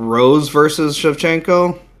up Rose versus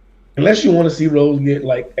Shevchenko? Unless you want to see Rose get,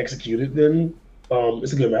 executed, then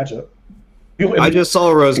it's a good matchup. I just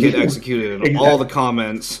saw Rose get executed in all the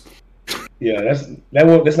comments. Yeah, that's not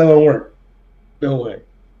gonna work. No way.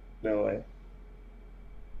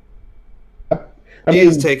 He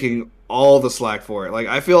is taking all the slack for it. Like,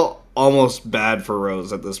 I feel almost bad for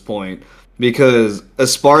Rose at this point because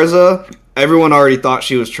Esparza, everyone already thought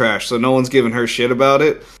she was trash, so no one's giving her shit about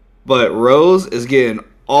it. But Rose is getting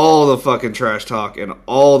all the fucking trash talk and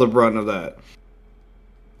all the brunt of that.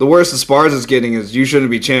 The worst Esparza is getting is you shouldn't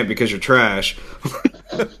be champ because you're trash.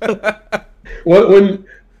 when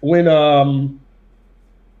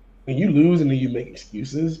you lose and then you make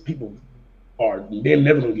excuses, they're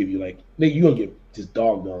never gonna give you you're gonna get just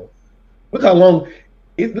dogged on. Look how long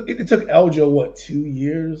it took Aljo 2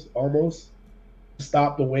 years almost to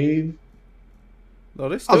stop the wave. No,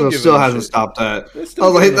 they still hasn't stopped that. I was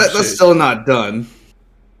like, that's still not done.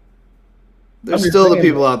 There's still the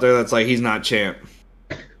people out there that's like, he's not champ.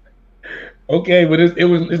 Okay, but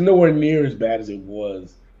it's nowhere near as bad as it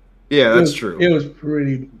was. Yeah, that's true. It was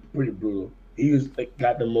pretty brutal. He was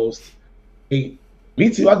got the most hate. Me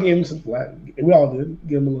too. I gave him some flack. We all did.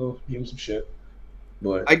 Give him some shit.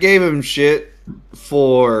 But I gave him shit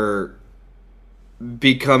for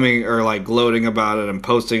becoming or gloating about it and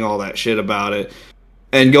posting all that shit about it,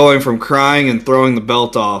 and going from crying and throwing the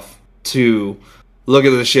belt off to look at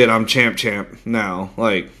the shit. I'm champ now.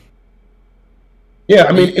 Yeah,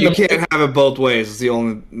 I mean, you can't have it both ways. It's the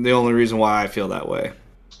only reason why I feel that way.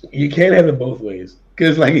 You can't have it both ways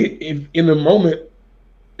because, if in the moment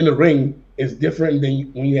in the ring, it's different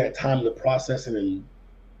than when you had time to process it and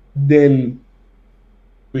then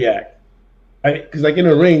react. Because, in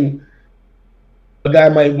the ring, a guy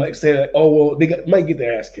might say, "Oh, well, might get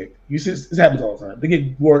their ass kicked." This happens all the time. They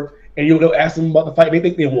get worked, and they'll ask them about the fight. They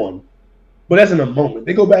think they won, but that's in a moment.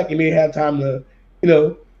 They go back and they have time to,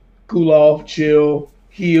 cool off, chill,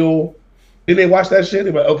 heal. Then they watch that shit.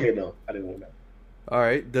 They're like, okay, no, I didn't win that. All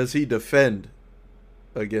right. Does he defend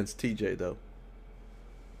against TJ though?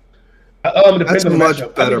 That's a much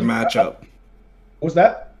better matchup. What's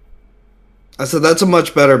that? I said that's a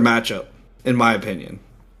much better matchup, in my opinion.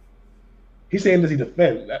 He's saying, does he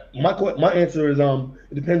defend? My answer is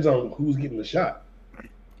it depends on who's getting the shot.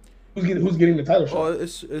 Who's getting the title shot? Oh,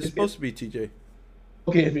 it's supposed to be TJ.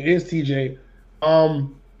 Okay, if it is TJ,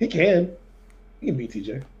 he can beat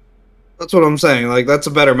TJ. That's what I'm saying. That's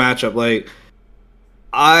a better matchup.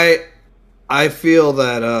 I feel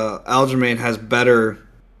that Aljamain has better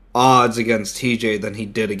odds against TJ than he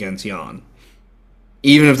did against Jan,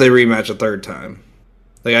 even if they rematch a third time.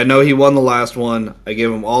 I know he won the last one. I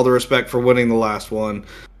give him all the respect for winning the last one,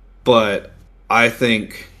 but I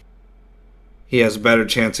think he has a better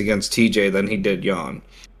chance against TJ than he did Jan.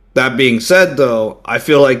 That being said, though, I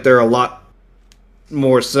feel like they're a lot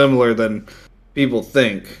more similar than people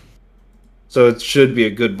think, so it should be a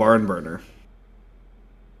good barn burner.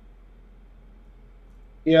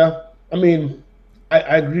 Yeah, I mean,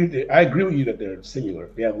 I agree. I agree with you that they're similar.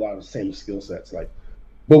 They have a lot of the same skill sets.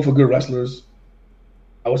 Both are good wrestlers.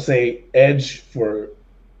 I would say edge for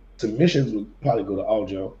submissions would probably go to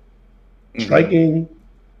Aljo. Mm-hmm. Striking,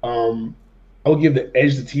 I would give the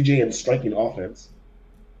edge to TJ in striking offense.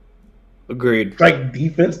 Agreed. Strike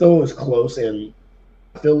defense though is close, and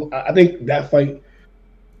I think that fight,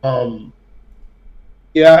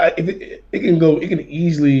 it can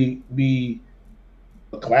easily be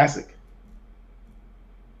a classic.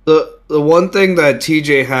 The one thing that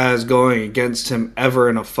TJ has going against him ever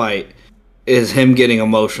in a fight is him getting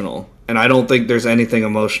emotional, and I don't think there's anything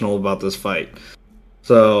emotional about this fight.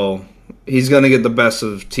 So he's going to get the best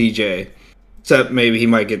of TJ, except maybe he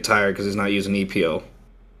might get tired because he's not using EPO.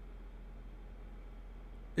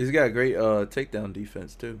 He's got great takedown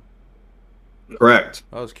defense too. Correct.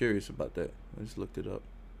 I was curious about that. I just looked it up.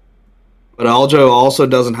 But Aljo also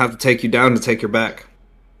doesn't have to take you down to take your back.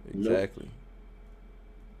 Exactly. Nope.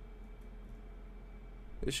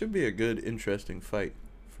 It should be a good, interesting fight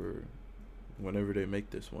for whenever they make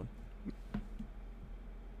this one.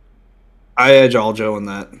 I edge Aljo in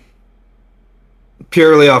that.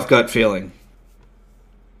 Purely off gut feeling.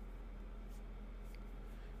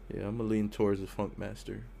 Yeah, I'm going to lean towards the Funk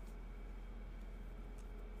Master.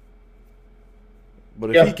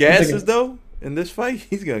 But if he gasses, though, in this fight,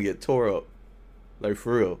 he's going to get tore up.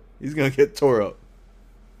 For real. He's going to get tore up.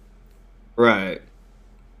 Right.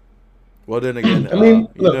 Well, then again,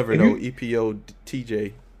 you never know. EPO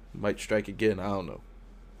TJ might strike again. I don't know.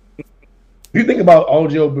 If you think about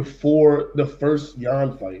Aljo before the first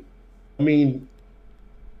Jan fight, I mean,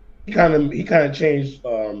 he kind of changed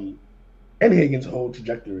Sandhagen's whole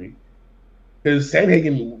trajectory, because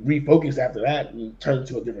Sandhagen refocused after that and turned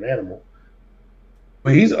to a different animal.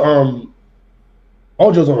 But he's Aljo's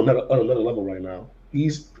on another level right now.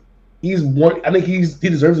 He's one. I think he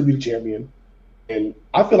deserves to be the champion. And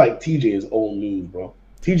I feel like TJ is old news, bro.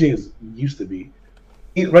 TJ is used to be.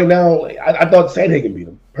 Right now, I thought Sandhagen beat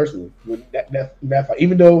him, personally, with that fight.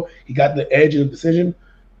 Even though he got the edge in the decision,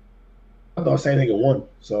 I thought Sandhagen won.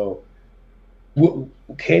 So,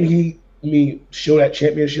 can he show that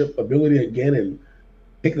championship ability again and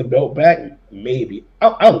take the belt back? Maybe.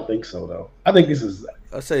 I don't think so, though. I think this is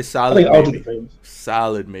I'll say I solid think Aljo maybe. defends.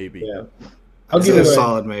 Solid maybe. Yeah, I'll I'd give say it a a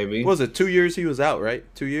solid maybe. What was it 2 years he was out, right?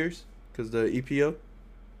 2 years? Because the EPO?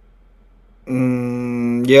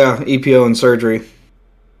 Yeah, EPO and surgery.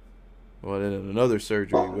 Well, then another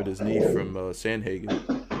surgery with his knee from Sandhagen.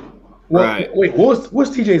 Well, Right. wait, what's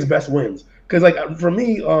TJ's best wins? Because like for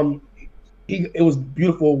me, it was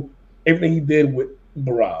beautiful everything he did with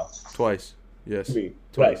Barral. Twice. Yes. To me,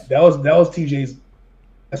 Twice. right? That was TJ's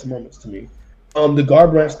best moments to me. The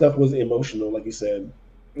Garbrandt stuff was emotional, like you said.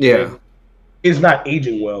 Yeah. It's not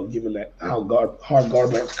aging well, given that how hard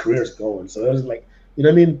Garbrandt's career is going. So it was like, you know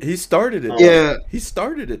what I mean? He started it. Yeah. He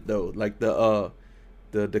started it though. Like the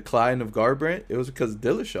decline of Garbrandt, it was because of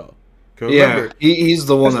Dillashaw. 'Cause remember, Yeah. He's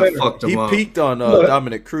the one That's that later. fucked him he up. peaked on No,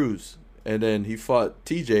 Dominic Cruz, and then he fought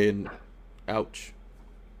TJ, and ouch.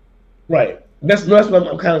 Right. That's what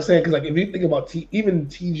I'm kind of saying. Because like if you think about even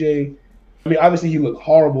TJ, I mean, obviously he looked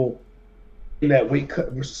horrible in that weight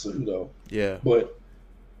cut versus Cejudo. Yeah. But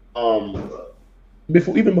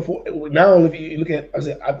before now, if you look at,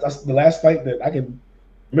 that's the last fight that I can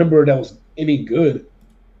remember that was any good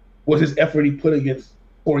was his effort he put against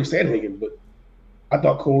Corey Sandhagen. But I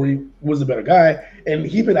thought Corey was the better guy, and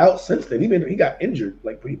he's been out since then. He got injured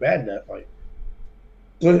like pretty bad in that fight.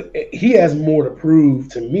 So he has more to prove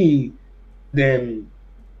to me than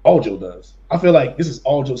Aljo does. I feel like this is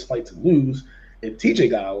Aljo's fight to lose, and TJ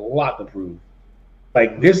got a lot to prove.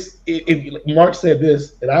 Like this, if Mark said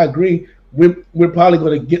this, and I agree, we're probably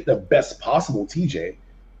going to get the best possible TJ.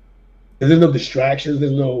 There's no distractions.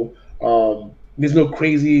 There's no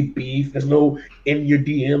crazy beef. There's no in your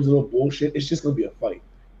DMs, no bullshit. It's just going to be a fight.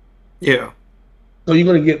 Yeah. So you're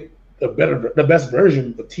going to get the best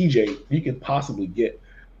version of TJ you can possibly get.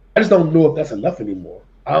 I just don't know if that's enough anymore.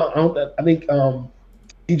 I think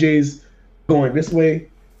TJ's going this way,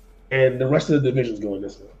 and the rest of the division's going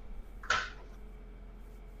this way.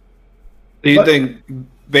 Do you think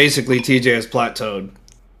basically TJ has plateaued?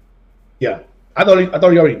 Yeah, I thought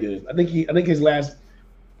he already did. I think his last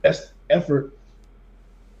best effort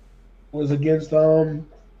was against Barral,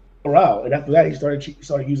 and after that he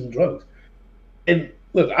started using drugs. And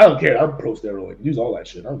look, I don't care. I'm pro steroid. Use all that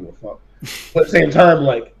shit. I don't give a fuck. But at the same time,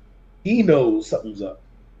 like he knows something's up.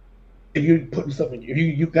 If you're putting something,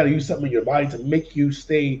 you got to use something in your body to make you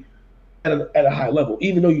stay at a high level,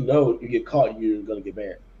 even though you know if you get caught, you're gonna get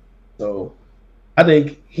banned. So I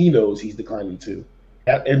think he knows he's declining too.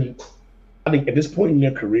 And I think at this point in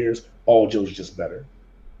their careers, Aljo's just better.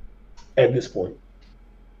 At this point.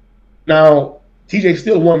 Now, TJ's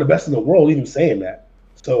still one of the best in the world, even saying that.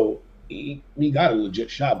 So he got a legit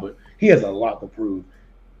shot, but he has a lot to prove.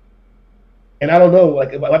 And I don't know,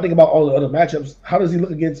 like if I think about all the other matchups, how does he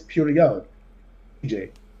look against Petr Yan? TJ,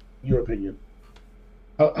 your opinion.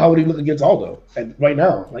 How would he look against Aldo right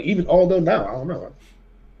now? Like even Aldo now, I don't know.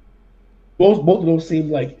 Both of those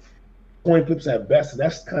seem like coin flips at best, and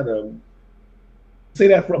that's kind of say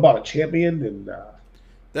that for about a champion. And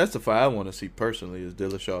That's the fight I want to see personally is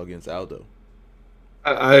Dillashaw against Aldo.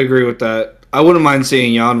 I agree with that. I wouldn't mind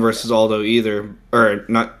seeing Jan versus Aldo either, or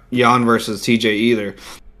not Jan versus TJ either.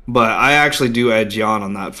 But I actually do edge Jan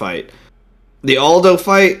on that fight. The Aldo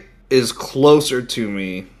fight is closer to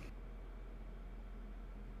me,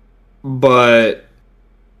 but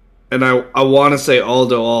and I want to say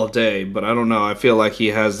Aldo all day, but I don't know. I feel like he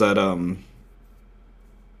has that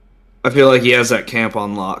I feel like he has that camp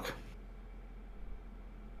on lock.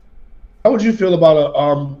 how would you feel about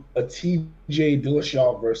a TJ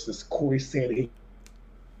Dillashaw versus Corey Sandhagen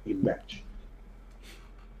match?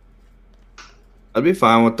 I'd be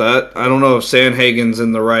fine with that. I don't know if Sandhagen's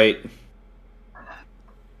in the right.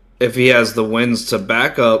 If he has the wins to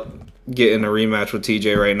back up getting a rematch with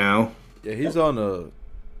TJ right now. Yeah,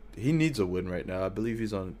 he needs a win right now. I believe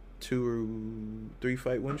he's on a 2 or 3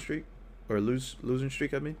 fight win streak or losing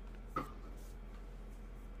streak. I mean,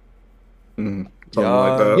 Something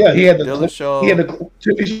like that. Yeah, he had the Dillashaw.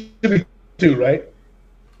 it should be 2, right?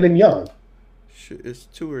 And then Young. It's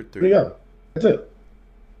 2 or 3. Young. That's it.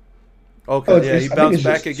 Okay, Oh, yeah, he I think bounced it's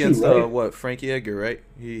back just against 2, right? Frankie Edgar, right?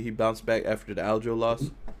 He bounced back after the Aljo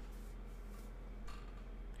loss.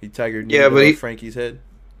 He tigered Frankie's head.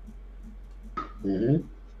 Mm-hmm.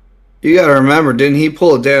 You gotta remember, didn't he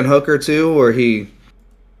pull a Dan Hooker too, where he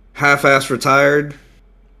half-ass retired?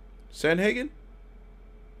 Sandhagen?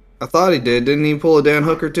 I thought he did. Didn't he pull a Dan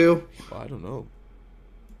Hooker too? I don't know.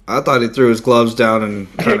 I thought he threw his gloves down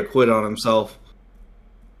and kind of quit on himself.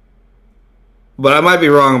 But I might be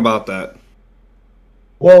wrong about that.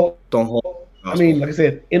 Well, Don't hold. I mean, like I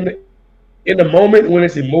said, in the moment when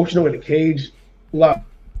it's emotional in the cage, a lot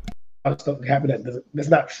of stuff can happen that's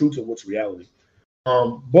not true to what's reality.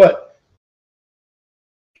 But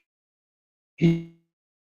he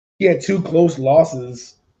had 2 close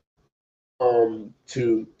losses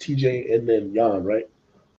to TJ and then Jan, right?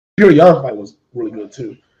 Pure Jan fight was really good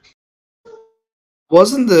too.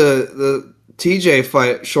 Wasn't the TJ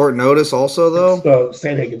fight short notice also though?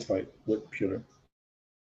 Sandhagen's fight with Pure.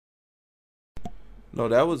 No,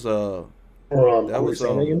 that was that was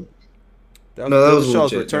Sandhagen? that No, that was was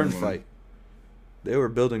Shaw's legit, return never mind. fight. They were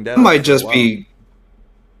building that. I might up for a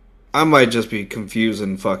just while. be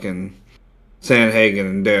confusing fucking Sandhagen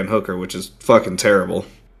and Dan Hooker, which is fucking terrible.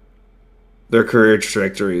 Their career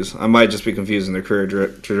trajectories. I might just be confusing their career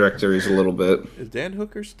trajectories a little bit. Is Dan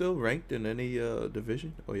Hooker still ranked in any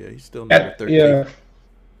division? Oh yeah, he's still number 13 Yeah.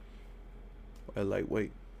 at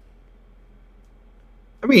lightweight.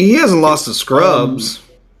 I mean, he hasn't lost to Scrubs.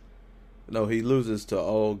 No, he loses to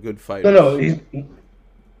all good fighters. No, he's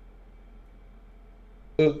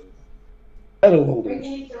title holders.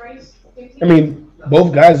 I mean,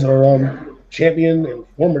 both guys are champion and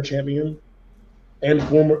former champion, and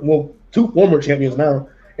 2 former champions now.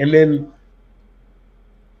 And then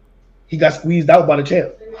he got squeezed out by the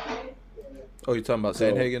champ. Oh, you're talking about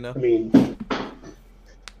Sandhagen now? I mean,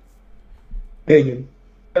 Hagen.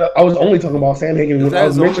 I was only talking about Sandhagen when I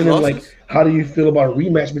was mentioning like, how do you feel about a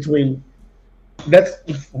rematch between? That's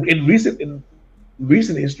in recent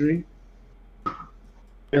history.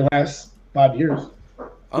 In the last 5 years.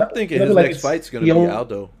 I'm thinking his next fight's going to be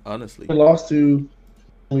Aldo, honestly. He lost to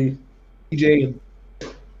TJ,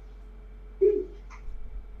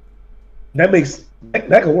 and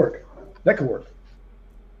that could work. That could work.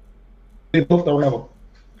 They both don't have a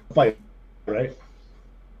fight, right?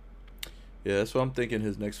 Yeah, that's what I'm thinking.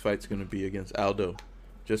 His next fight's going to be against Aldo,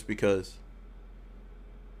 just because.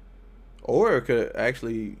 Or it could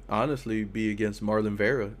actually, honestly, be against Marlon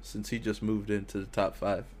Vera, since he just moved into the top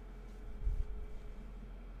 5.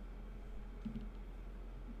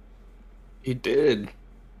 He did.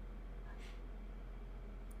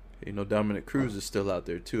 You know, Dominic Cruz is still out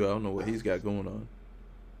there too. I don't know what he's got going on.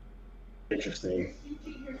 Interesting.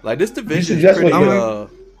 Like, this division is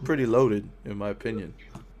pretty loaded, in my opinion.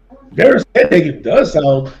 There's Sandhagen does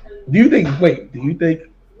sound. Do you think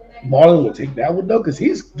Marlon will take that one though? Because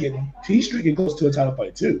he's streaking close to a title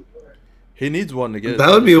fight too. He needs one to get. That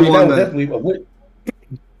would be one that definitely a win.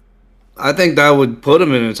 I think that would put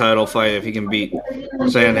him in a title fight if he can beat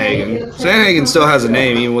Sandhagen. Sandhagen still has a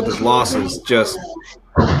name even with his losses. Just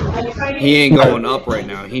he ain't going up right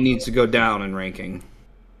now. He needs to go down in ranking.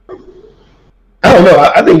 I don't know.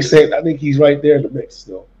 I think he's right there in the mix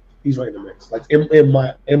still. He's right in the mix. Like in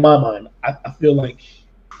my mind, I feel like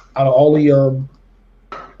out of all the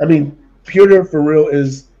I mean, Pure for real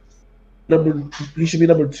is he should be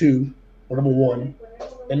number 2 or number 1.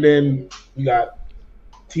 And then you got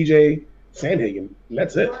TJ Sandhagen. And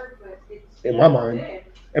that's it. In my mind.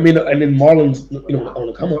 I mean, and then Marlon's on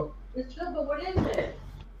the come up. It's good, but what is it?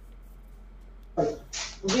 Well,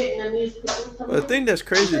 the thing that's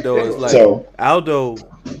crazy though is like Aldo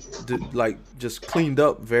just cleaned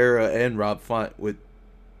up Vera and Rob Font with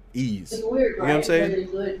ease. It's weird, right? You know what I'm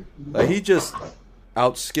saying? Like, he just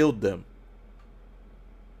outskilled them.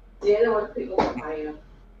 The other one's people higher.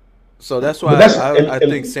 So that's why I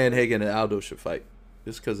think Sandhagen and Aldo should fight,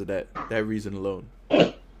 just because of that reason alone.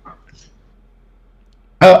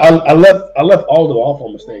 I left Aldo off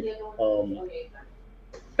on mistake.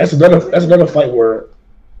 That's another fight where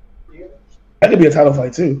that could be a title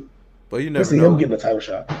fight too. But you never see know. Him getting a title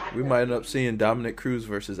shot. We might end up seeing Dominic Cruz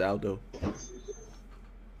versus Aldo.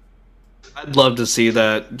 I'd love to see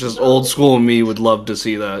that. Just old school me would love to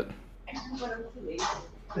see that.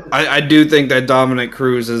 I do think that Dominic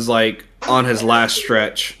Cruz is like on his last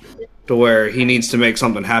stretch to where he needs to make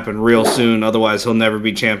something happen real soon. Otherwise, he'll never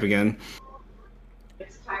be champ again.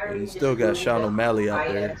 And he still got Sean O'Malley out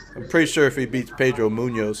there. I'm pretty sure if he beats Pedro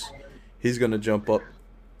Munoz, he's going to jump up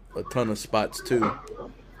a ton of spots too.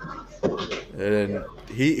 And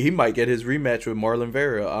he might get his rematch with Marlon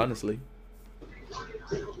Vera, honestly.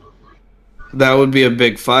 That would be a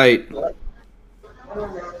big fight.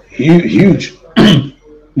 Huge.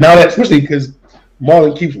 Now that, especially because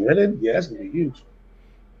Marlon keeps winning, yeah, that's gonna be huge.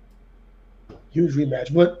 Huge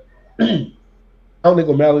rematch, but I don't think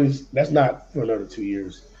O'Malley's. That's not for another 2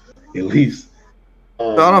 years, at least.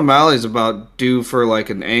 Sean O'Malley's about due for like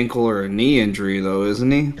an ankle or a knee injury, though,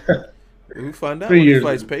 isn't he? We'll find out 3 when years. he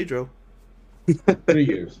fights Pedro. 3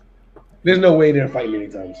 years. There's no way they're fighting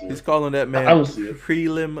anytime soon. He's calling that man I don't see it.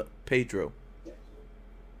 Prelim Pedro.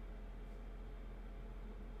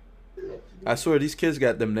 I swear these kids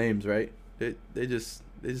got them names right. They just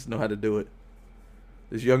know how to do it.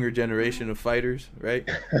 This younger generation of fighters, right?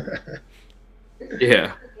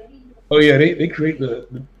 Yeah. Oh yeah, they create the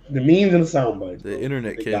the memes and the sound bites. The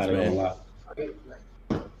internet They kids, got it on a man. lot.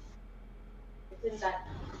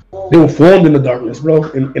 They were formed in the darkness, bro.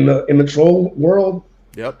 In the troll world,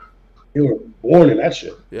 Yep. they were born in that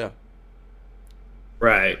shit, Yeah.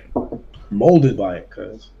 Right. molded by it.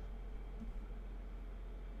 Cause,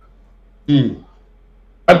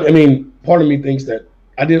 I mean, part of me thinks that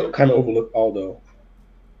I did kind of overlook Aldo.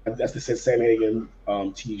 That's the sense Sanhagen,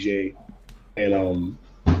 TJ, and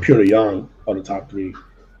Pure Young are the top three.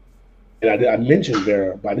 And I mentioned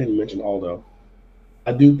Vera, but I didn't mention Aldo.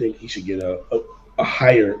 I do think he should get a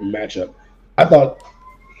higher matchup. I thought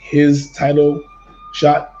his title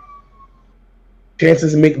shot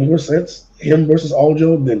chances make more sense, him versus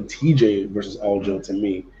Aljo, than TJ versus Aljo to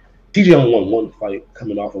me. TJ only won one fight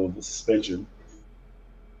coming off of the suspension.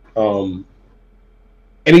 And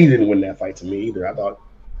he didn't win that fight to me either. I thought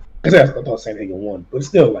Sanhagen won, but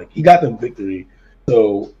still, like, he got the victory.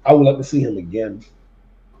 So I would like to see him again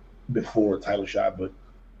before a title shot. But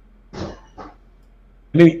I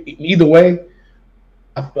mean, either way,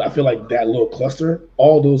 I feel like that little cluster,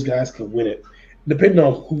 all those guys can win it, depending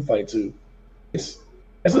on who fight too. That's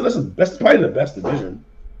probably the best division,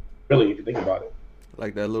 really, if you think about it.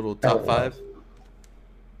 Like that little top five.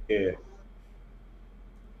 Yeah,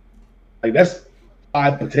 like that's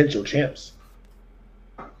 5 potential champs.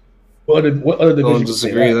 What other division? Don't could say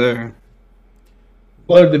disagree that? there.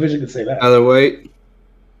 What other division could say that? Featherweight,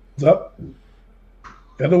 What's up?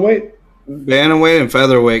 Featherweight? bantamweight, and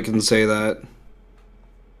featherweight can say that.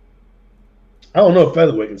 I don't know if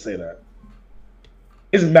featherweight can say that.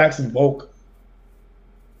 It's Max and Volk.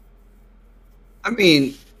 I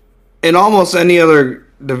mean, in almost any other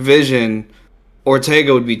division,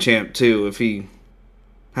 Ortega would be champ too if he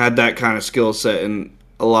had that kind of skill set in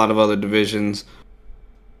a lot of other divisions.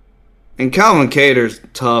 And Calvin Cater's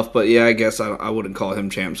tough, but yeah, I guess I wouldn't call him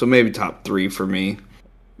champ. So maybe top 3 for me.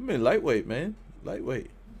 I mean, lightweight, man. Lightweight.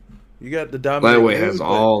 You got the dominant. Lightweight dude, has but-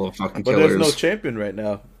 all the fucking But killers. there's no champion right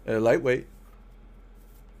now at lightweight.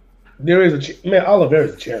 There is man.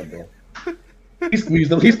 Oliveira's a champ, bro. He squeezed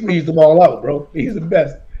them all out, bro. He's the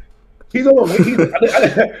best. He's on.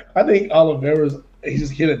 I think Oliveira's. He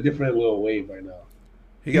just hit a different little wave right now.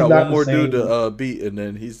 He He's got not one more the dude same. to beat, and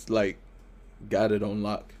then he's like got it on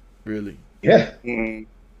lock. Really. Yeah, Mm.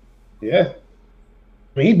 yeah.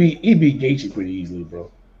 I mean, he beat Gaethje pretty easily, bro.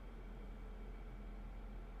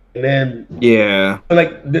 And then Yeah.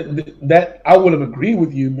 like that, I would have agreed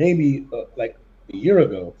with you maybe like a year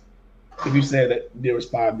ago if you said that there was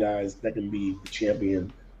 5 guys that can be the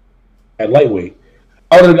champion at lightweight.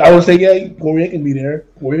 I would say yeah, Poirier can be there.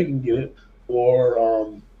 Poirier can get it,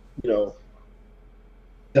 or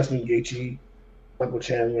Justin Gaethje, Michael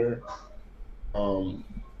Chandler.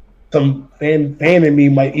 Some fan in me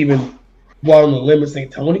might even go out on the limb and say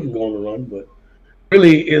Tony can go on the run, but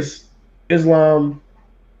really it's Islam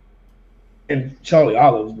and Charlie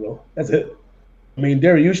Olives, bro. That's it. I mean,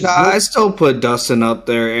 Dariush is Nah, good. I still put Dustin up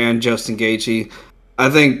there and Justin Gaethje. I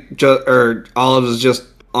think Olives is just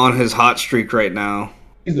on his hot streak right now.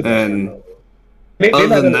 He's the best. and right now. They're Other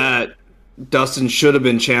not than gonna- that, Dustin should have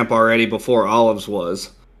been champ already before Olives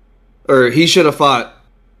was, or he should have fought.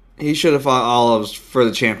 He should have fought Olives for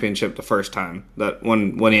the championship the first time that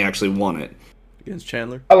when he actually won it Against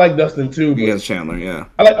Chandler. I like Dustin too. But against Chandler. Yeah,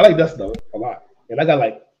 I like Dustin a lot, and I got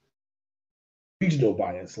like regional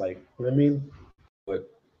bias, like you know what I mean. But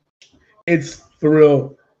it's for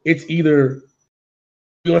real. It's either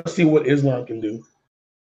you want to see what Islam can do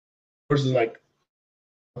versus like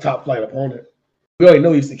a top flight opponent. We already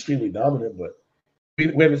know he's extremely dominant, but we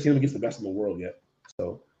haven't seen him against the best in the world yet.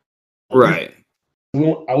 So right.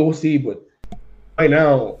 I will see, but right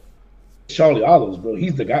now, Charlie Olives, bro,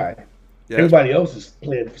 he's the guy. Yeah, Everybody else is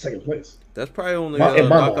playing for second place. that's probably only in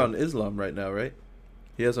my knock mind. on Islam right now, right?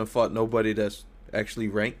 He hasn't fought nobody that's actually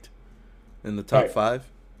ranked in the top Right.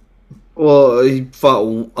 5. Well, he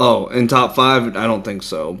fought. Oh, in top 5, I don't think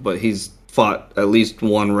so, but he's fought at least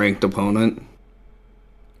one ranked opponent.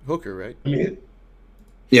 Hooker, right? I mean,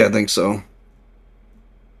 Yeah, I think so.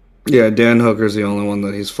 Yeah, Dan Hooker's the only one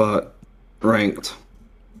that he's fought ranked.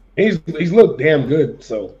 he's looked damn good.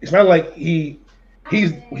 So it's not like he's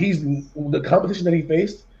the competition that he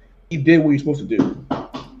faced. He did what he's supposed to do.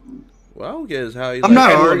 Well, I don't get is how he's I'm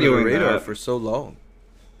not under the arguing radar that. for so long.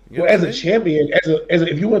 You know Well, what as I'm a saying? champion,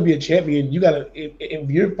 if you want to be a champion, you gotta. If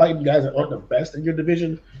you're fighting guys that aren't the best in your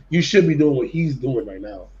division, you should be doing what he's doing right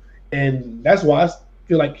now, and that's why I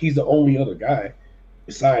feel like he's the only other guy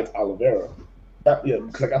besides Oliveira. Yeah,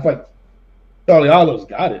 because like I feel like Charlie Olive's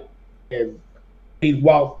got it, and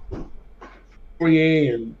while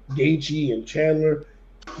Poirier and Gaethje and Chandler,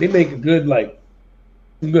 they make a good like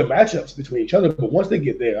some good matchups between each other. But once they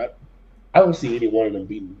get there, I don't see any one of them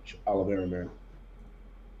beating Oliveira, man.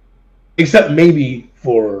 Except maybe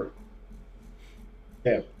for,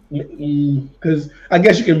 because I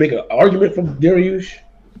guess you can make an argument for Dariush,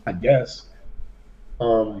 I guess.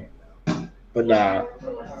 But nah,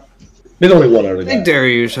 there's only one other guy. I think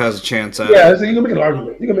Dariush has a chance at Yeah, it. so you can make an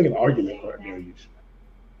argument. You can make an argument for Dariush.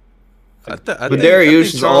 But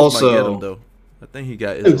Dariush is also. Get him, though. I think he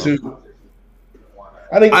got Me Islam. too.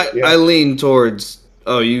 I think I lean towards.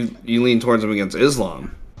 Oh, you lean towards him against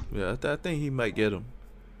Islam. Yeah, I think he might get him.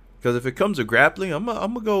 Because if it comes to grappling, I'm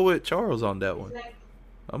gonna go with Charles on that one.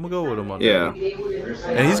 I'm gonna go with him on that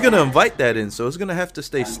one. And he's gonna invite that in, so it's gonna have to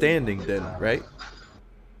stay standing then, right?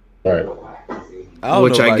 All right.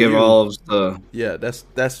 Which I give all of the. Yeah,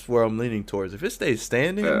 that's where I'm leaning towards. If it stays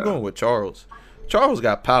standing, I'm going with Charles. Charles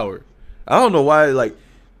got power. I don't know why. Like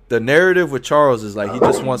the narrative with Charles is like he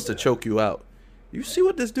just wants to choke you out. You see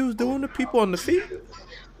what this dude's doing to people on the feet?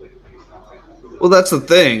 Well, that's the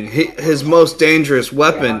thing. His most dangerous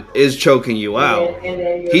weapon is choking you out.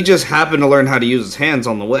 He just happened to learn how to use his hands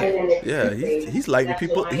on the way. Yeah, he's lighting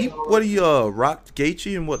people. He rocked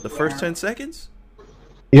Gaethje in the first 10 seconds?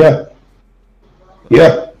 Yeah.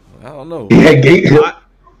 Yeah. I don't know. He had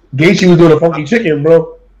Gaethje was doing a funky chicken,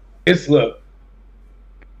 bro. Look,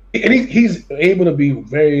 and he's able to be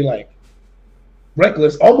very like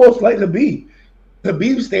reckless, almost like Khabib.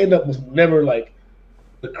 Khabib's stand up was never like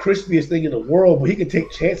the crispiest thing in the world, but he could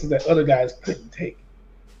take chances that other guys couldn't take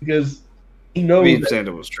because he knows. Khabib's stand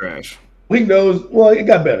up was trash. He knows. Well, it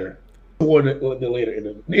got better toward the later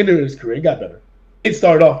in the end of his career. It got better. It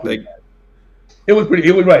started off pretty bad. It was pretty.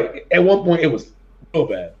 It was right at one point. It was so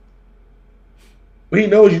bad. But he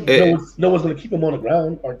knows no one's going to keep him on the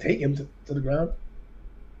ground or take him to the ground.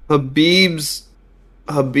 Habib's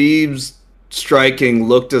striking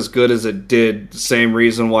looked as good as it did. The same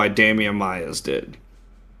reason why Damian Maia's did.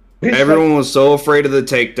 Everyone was so afraid of the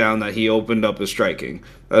takedown that he opened up his striking.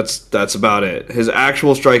 That's about it. His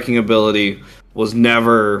actual striking ability was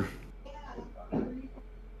never.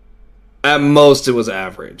 At most, it was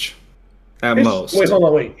average. Most. Wait, hold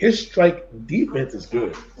on, wait. His strike defense is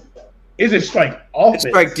good. Is it strike offense?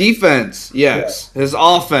 His strike defense, yes. Yeah. His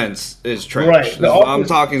offense is trash. Right. I'm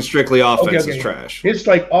talking strictly offense is trash. His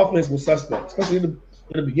strike offense was suspect, especially in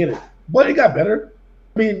the beginning. But it got better.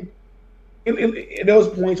 I mean, in those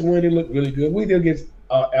points when it looked really good, we did against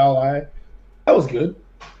Ally. That was good.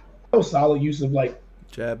 That was solid use of like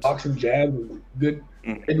jabs. Boxing jab was good.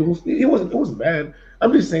 It wasn't bad.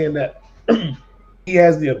 I'm just saying that he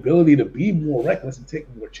has the ability to be more reckless and take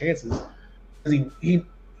more chances.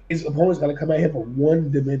 His opponent's got to come at him from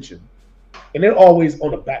one dimension, and they're always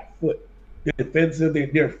on the back foot. They're defensive.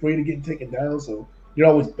 They're afraid of getting taken down, so they're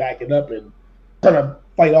always backing up and trying to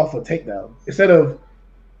fight off a takedown instead of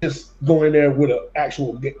just going there with an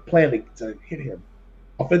actual plan to hit him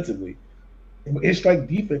offensively. His strike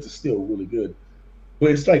defense is still really good, but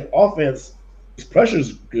his strike offense, his pressure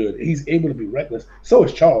is good. He's able to be reckless. So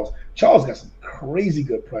is Charles. Charles got some crazy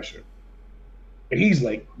good pressure. And he's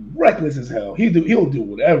like reckless as hell. He'll do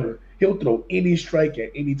whatever. He'll throw any strike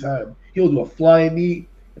at any time. He'll do a flying knee in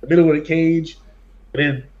the middle of the cage, and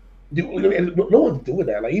then no one's doing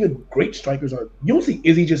that. Like even great strikers are. You don't see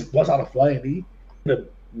Izzy just bust out a flying knee in the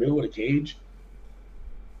middle of the cage.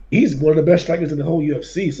 He's one of the best strikers in the whole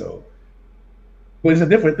UFC. So, but it's a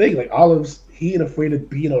different thing. Like Olive's, he ain't afraid of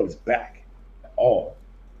being on his back at all.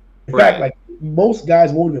 In fact, like most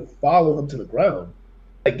guys won't even follow him to the ground.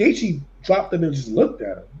 Like Gaethje dropped him and just looked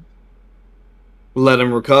at him. Let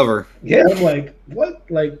him recover. Yeah, I'm like, what?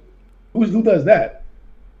 Like, who does that?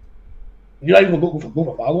 You're not even gonna go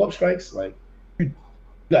for follow-up strikes? Like, you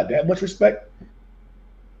got that much respect?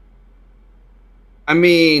 I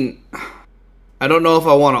mean, I don't know if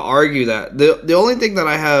I want to argue that. The only thing that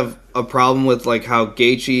I have a problem with, like how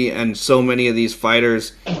Gaethje and so many of these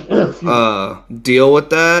fighters deal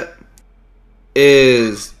with that,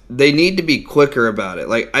 is they need to be quicker about it.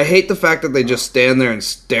 Like, I hate the fact that they just stand there and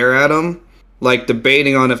stare at them, like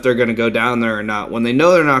debating on if they're going to go down there or not, when they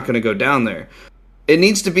know they're not going to go down there. It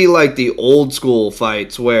needs to be like the old school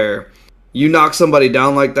fights where you knock somebody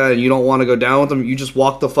down like that and you don't want to go down with them, you just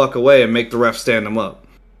walk the fuck away and make the ref stand them up.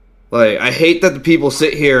 Like, I hate that the people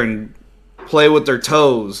sit here and play with their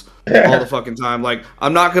toes all the fucking time. Like,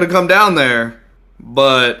 I'm not going to come down there,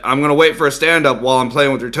 but I'm going to wait for a stand-up while I'm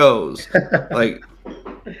playing with your toes. Like,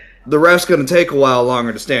 the ref's going to take a while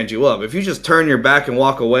longer to stand you up. If you just turn your back and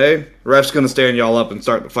walk away, the ref's going to stand y'all up and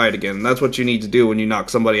start the fight again. And that's what you need to do when you knock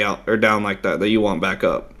somebody out or down like that you want back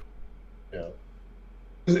up. Yeah.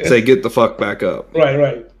 Say, get the fuck back up.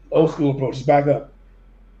 Right. Old school approach. Just back up.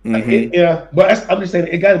 Yeah, but I'm just saying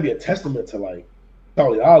it got to be a testament to like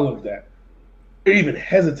Charlie Olive that they're even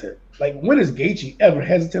hesitant. Like, when is Gaethje ever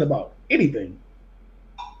hesitant about anything?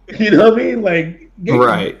 You know what I mean? Like, Gaethje,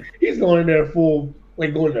 Right. He's going in there full,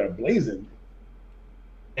 like going in there blazing.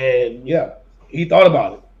 And yeah, he thought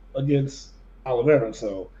about it against Oliveira.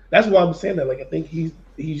 So that's why I'm saying that. Like, I think he's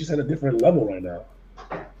just at a different level right now.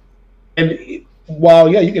 And while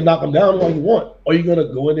you can knock him down all you want, are you gonna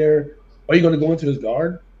go in there? Are you gonna go into his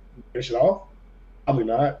guard, finish it off? Probably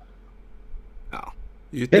not. No.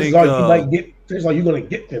 You think Chances are you're gonna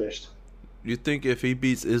get finished. You think if he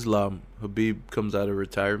beats Islam, Habib comes out of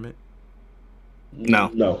retirement? No.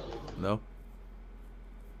 No.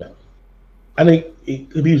 I think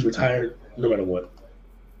Habib's retired no matter what.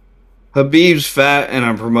 Habib's fat and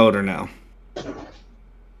a promoter now.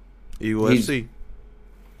 UFC.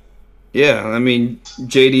 Yeah, I mean,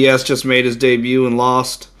 JDS just made his debut and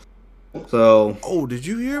lost. So. Oh, did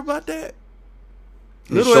you hear about that?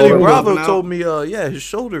 His Little Eddie shoulder Bravo went out? told me, his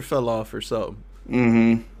shoulder fell off or something.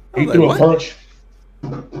 Mm-hmm. He like, threw what? a punch.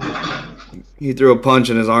 He threw a punch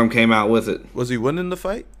and his arm came out with it. Was he winning the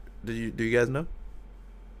fight? Do you guys know?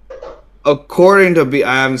 According to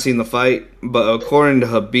I haven't seen the fight, but according to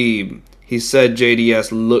Habib, he said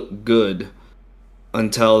JDS looked good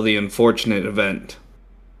until the unfortunate event.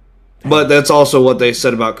 But that's also what they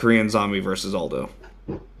said about Korean Zombie versus Aldo.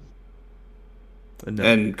 No.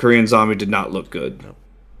 And Korean Zombie did not look good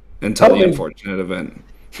until the unfortunate event.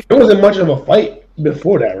 It wasn't much of a fight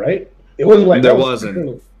before that, right? It wasn't like There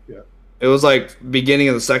wasn't. Yeah. It was like beginning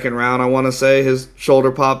of the second round, I want to say, his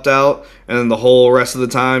shoulder popped out, and then the whole rest of the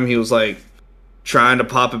time he was like trying to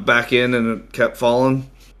pop it back in, and it kept falling.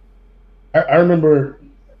 I remember.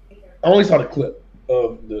 I only saw the clip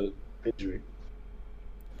of the injury.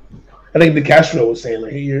 I think De Castro was saying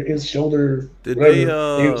like, "Hey, his shoulder." Did whatever,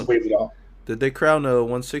 they, he just waved it off. Did they crown a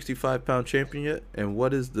 165-pound champion yet? And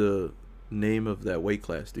what is the name of that weight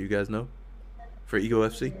class? Do you guys know? For Ego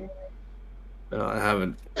FC? I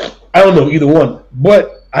haven't. I don't know either one,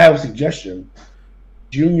 but I have a suggestion: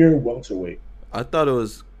 junior welterweight. I thought it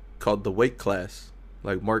was called the weight class,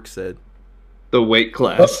 like Mark said. The weight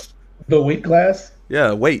class. The weight class?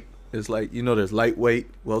 Yeah, weight. It's like, there's lightweight,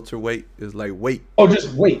 welterweight. It's like weight. Oh,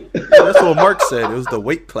 just weight. Yeah, that's what Mark said. It was the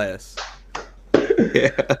weight class.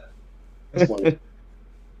 Yeah. That's funny.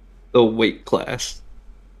 The weight class.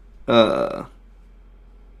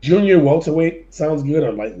 Junior welterweight sounds good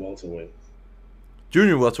on light welterweight.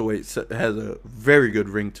 Junior welterweight has a very good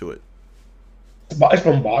ring to it. It's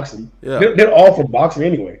from boxing. Yeah. They're all from boxing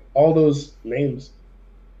anyway. All those names.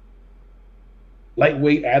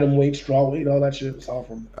 Lightweight, atomweight, strawweight, all that shit. It's all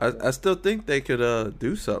from. I still think they could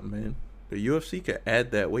do something, man. The UFC could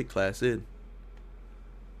add that weight class in.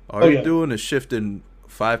 All you're doing is shifting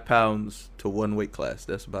 5 pounds to one weight class.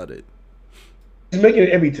 That's about it. Just making it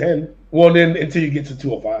every 10. Well, then until you get to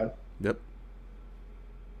 205. Yep.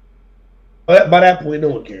 By that point, no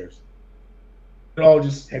one cares. They're all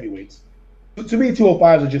just heavyweights. To me,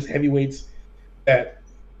 205s are just heavyweights that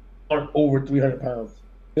aren't over 300 pounds.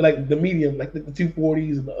 They're like the medium, like the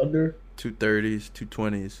 240s and the under. 230s,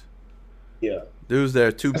 220s. Yeah. Dudes that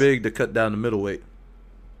are too big to cut down the middleweight.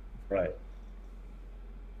 Right.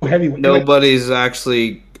 Heavyweight. Nobody's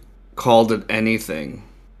actually called it anything.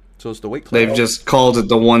 So it's the weight class. They've just called it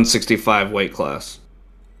the 165 weight class.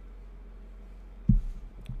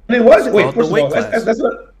 I mean, why is it? Wait, called first the of all, weight class.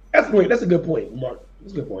 that's a good point, Mark.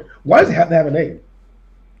 That's a good point. Why does it have to have a name?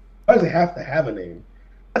 Why does it have to have a name?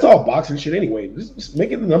 That's all boxing shit anyway. Just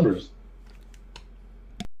make it the numbers.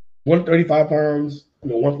 135 pounds,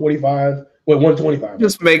 145, 125.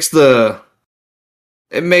 Just makes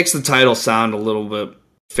it makes the title sound a little bit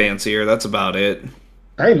fancier. That's about it.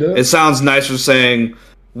 Kind of. It sounds nicer saying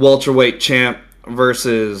welterweight champ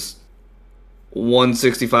versus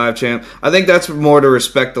 165 champ. I think that's more to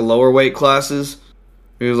respect the lower weight classes.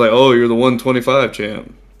 He was like, "Oh, you're the 125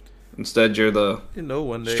 champ." Instead, you're the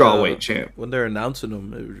when they, strawweight champ. When they're announcing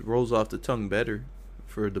them, it rolls off the tongue better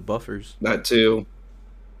for the buffers. That too.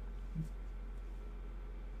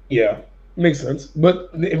 Yeah, makes sense. But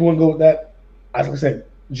if we want to go with that, as I said,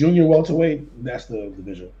 junior welterweight, that's the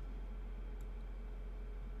division.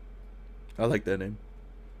 I like that name.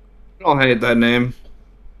 I don't hate that name.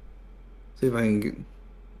 See if I can get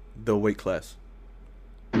The weight class.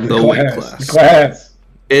 the weight class. Class.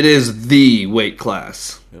 It is the weight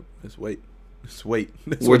class. Yep, it's weight. It's weight.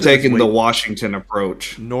 That's We're what it is, taking the weight. Washington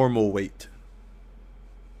approach. Normal weight.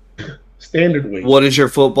 Standard weight. What is your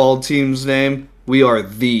football team's name? We are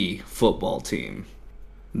the football team.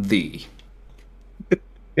 The.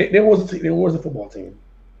 There was a football team.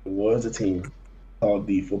 There was a team called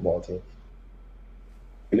the football team.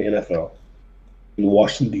 in the NFL in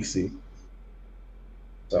Washington, D.C.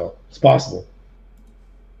 So it's possible.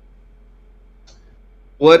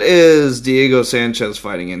 What is Diego Sanchez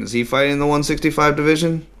fighting in? Is he fighting in the 165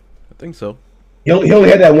 division? I think so. He only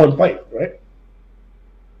had that one fight, right?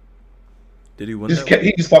 Did he win?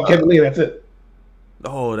 He just fought Kevin Lee, and that's it.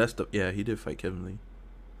 Oh, he did fight Kevin Lee.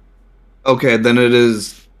 Okay, then it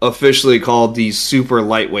is officially called the super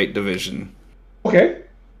lightweight division. Okay.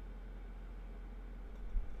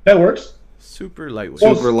 That works. Super lightweight.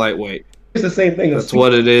 Super lightweight. It's the same thing. That's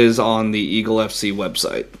what it is on the Eagle FC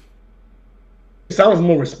website. It sounds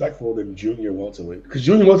more respectful than junior welterweight, because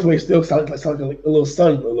junior welterweight still sounds like a little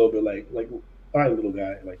son, a little bit like all right, little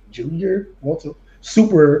guy. Like junior welter,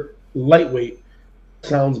 super lightweight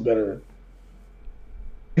sounds better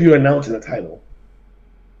if you're announcing a title.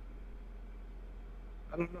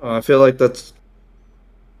 I don't know. I feel like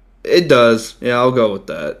it does. Yeah, I'll go with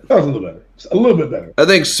that. Sounds a little better. Just a little bit better. I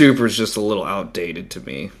think super's just a little outdated to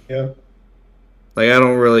me. Yeah. Like, I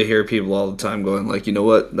don't really hear people all the time going like, you know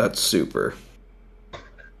what? That's super.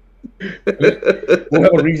 We'll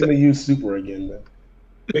have a reason to use super again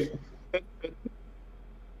then.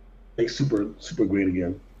 Make super great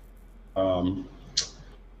again. Look,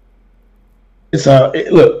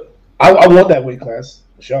 I want that weight class,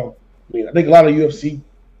 Michelle. I mean, I think a lot of UFC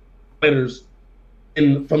fighters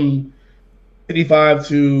from 55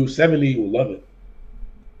 to 70 will love it.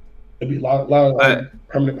 There'll be a lot of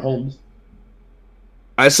permanent homes.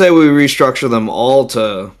 I say we restructure them all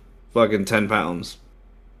to fucking 10 pounds.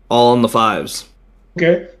 All in the fives.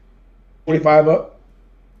 Okay. 25 up?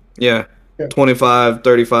 Yeah. 25,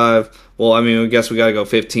 35. Well, I mean, I guess we got to go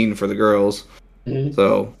 15 for the girls. Mm-hmm.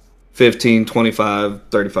 So 15, 25,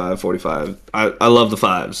 35, 45. I love the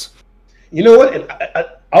fives. You know what? And I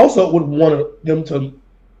also would want them to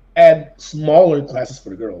add smaller classes for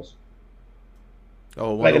the girls.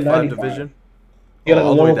 Oh, like a 105 division? Yeah, like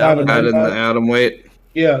all a the way 105 down and to Add in the 95. atom weight.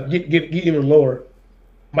 Yeah, get even lower.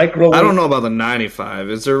 Micro. I don't know about the 95.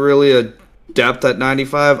 Is there really a depth at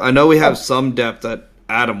 95? I know we have some depth at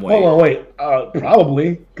atom weight. Hold on, wait.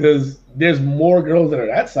 Probably, because there's more girls that are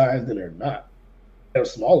that size than are not. They're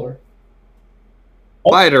smaller.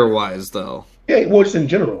 Fighter-wise, though. Yeah, well, just in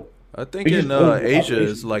general. I think in Asia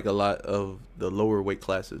is like a lot of the lower weight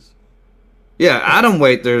classes. Yeah, atom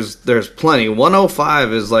weight, there's plenty.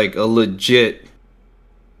 105 is like a legit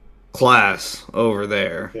class over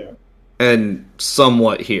there. Yeah. And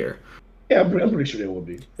somewhat here. Yeah, I'm pretty sure there will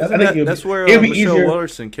be. That's where it'll be Michelle easier.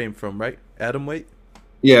 Waterson came from, right? Atom weight?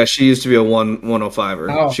 Yeah, she used to be a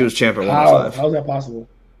 105er. She was champ at 105. How is that possible?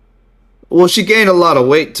 Well, she gained a lot of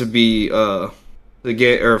weight to be fight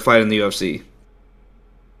in the UFC.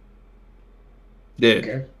 Did.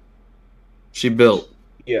 Okay. She built.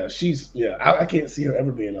 Yeah, I can't see her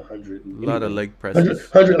ever being 100. A lot of leg presses.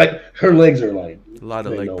 100, like her legs are like A lot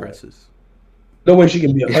of leg no presses. No way she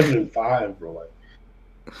can be 105, bro. Like,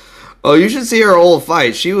 Oh, you should see her old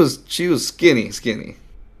fight. She was skinny.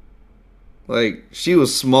 Like, she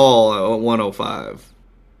was small at 105.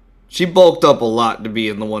 She bulked up a lot to be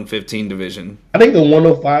in the 115 division. I think the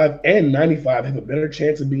 105 and 95 have a better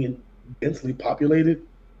chance of being densely populated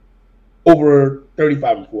over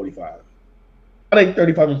 35 and 45. I think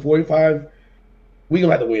 35 and 45, we're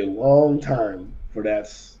gonna have to wait a long time before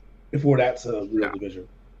that's a real division.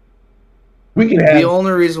 We can have The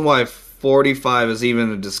only reason why 45 is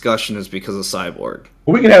even a discussion is because of Cyborg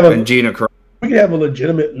we can have and Gina Carano. we can have a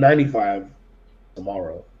legitimate 95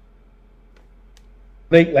 tomorrow. I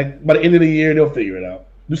think like by the end of the year they'll figure it out.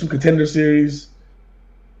 Do some contender series.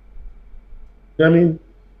 You know what I mean?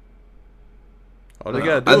 All they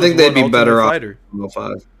gotta do I is think they'd one be better off Ultimate Fighter.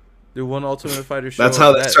 105. Do one Ultimate Fighter show. That's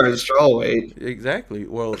how of they that. started strawweight. Exactly.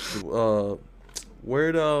 Well,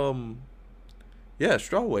 where'd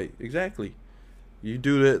strawweight. Exactly. You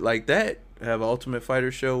do it like that. Have an Ultimate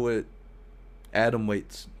Fighter show with atom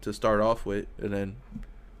weights to start off with, and then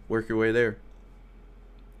work your way there.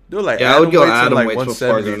 Do like Yeah, I would go weights and, atom like, weights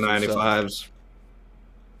before the 170s or something. 95s.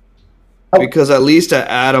 Because at least at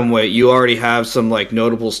atom weight, you already have some like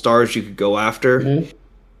notable stars you could go after. Mhm.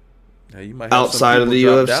 Yeah, you might have Outside some of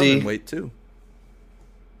people the drop down UFC. in weight too.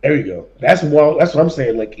 There you go. That's what I'm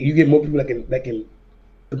saying. Like you get more people that can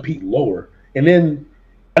compete lower, and then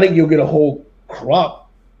I think you'll get a whole crop.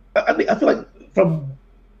 I feel like from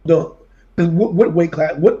what weight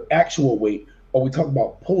class, what actual weight are we talking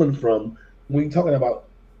about pulling from when you're talking about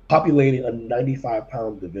populating a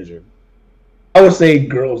 95-pound division? I would say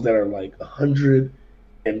girls that are like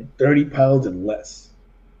 130 pounds and less.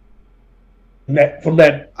 And they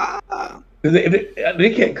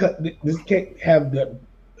can't cut. This can't have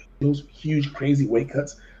those huge crazy weight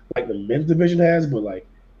cuts like the men's division has, but like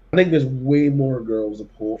I think there's way more girls to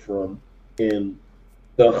pull from in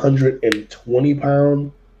the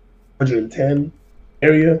 120-pound, 110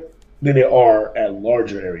 area than there are at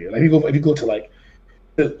larger area. Like if you go to like,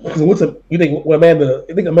 you think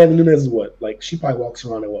Amanda Nunes is what? Like she probably walks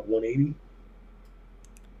around at what 180,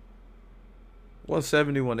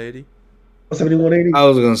 170, 180. 170, 180. I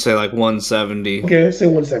was gonna say like 170. Okay, let's say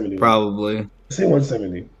 170. Probably. Let's say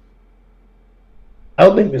 170. I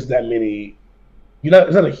don't think there's that many.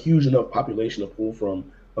 It's not a huge enough population to pull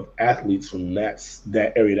from of athletes from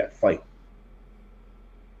that area that fight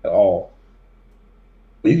at all.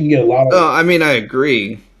 But you can get a lot of. I mean, I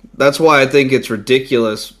agree. That's why I think it's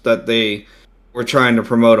ridiculous that they were trying to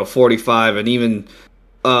promote a 45, and even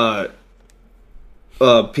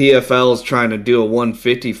PFL is trying to do a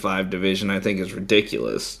 155 division. I think is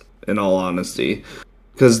ridiculous, in all honesty,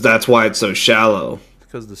 because that's why it's so shallow.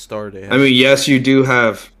 Because the star they have. I mean, yes, you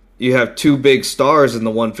have two big stars in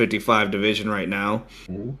the 155 division right now,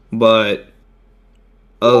 but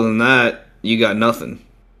other than that, you got nothing.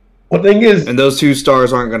 One thing is, and those two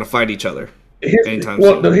stars aren't going to fight each other anytime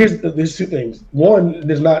soon. There's two things. One,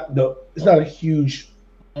 it's not a huge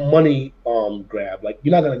money grab. Like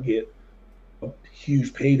you're not going to get a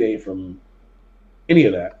huge payday from any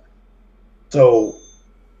of that. So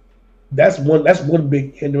that's one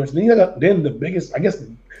big hindrance. Then the biggest, I guess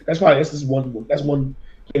that's one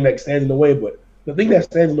thing that stands in the way. But the thing that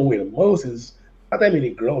stands in the way the most is not that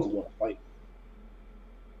many girls want to fight.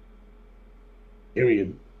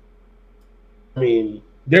 Period. I mean,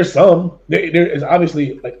 there's some. There is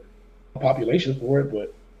obviously like a population for it,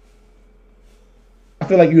 but I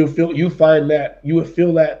feel like you would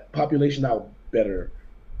feel that population out better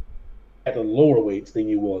at the lower weights than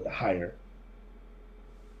you will at the higher.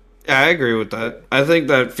 Yeah, I agree with that. I think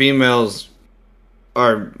that females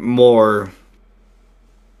are more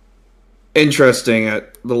interesting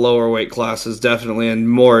at the lower weight classes, definitely,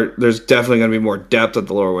 and there's definitely going to be more depth at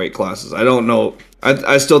the lower weight classes. I don't know.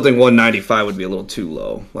 I still think 195 would be a little too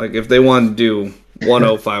low. Like, if they want to do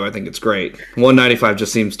 105, I think it's great. 195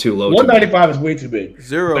 just seems too low. 195 is way too big.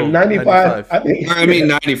 95. I mean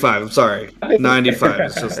 95. I'm sorry. 95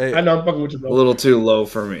 is just I know I'm fucking with you, bro. a little too low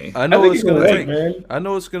for me. I know it's going to take. Man. I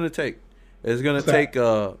know it's going to take. It's going to take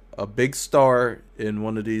a big star in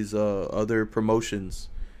one of these other promotions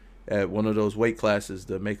at one of those weight classes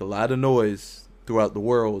to make a lot of noise throughout the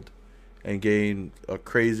world and gain a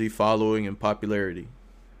crazy following and popularity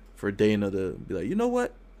for Dana to be like, you know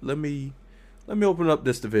what? Let me open up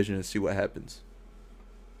this division and see what happens.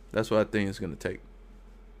 That's what I think it's going to take.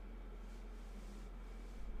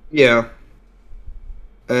 Yeah.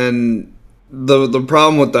 And the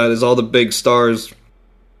problem with that is all the big stars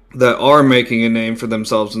that are making a name for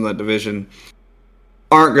themselves in that division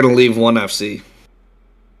aren't going to leave ONE FC.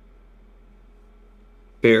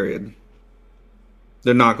 Period.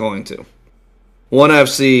 They're not going to. ONE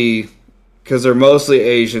FC, because they're mostly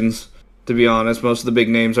Asians, to be honest. Most of the big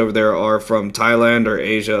names over there are from Thailand or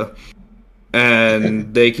Asia.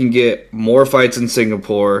 And they can get more fights in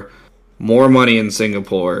Singapore, more money in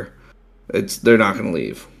Singapore. They're not going to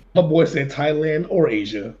leave. My boy said Thailand or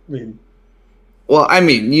Asia. Well, I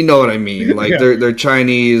mean, you know what I mean. Like, Yeah. they're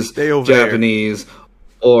Chinese, Japanese,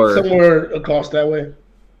 or... somewhere across that way.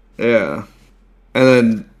 Yeah. And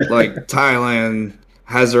then, like, Thailand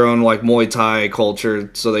has their own, like, Muay Thai culture,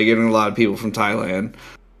 so they get in a lot of people from Thailand.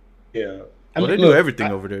 Yeah. They do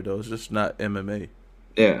everything over there, though. It's just not MMA.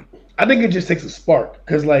 Yeah. I think it just takes a spark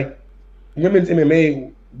because, like, women's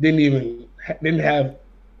MMA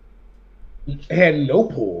had no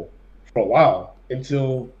pull for a while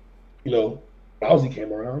until, Rousey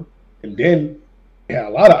came around, and then they had a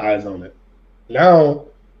lot of eyes on it. Now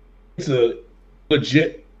it's a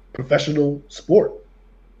legit professional sport.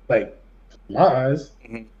 Like, in my eyes,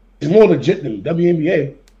 it's more legit than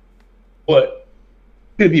WNBA, but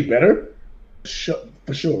could it be better?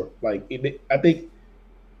 For sure. Like, I think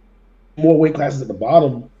more weight classes at the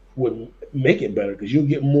bottom would make it better because you'll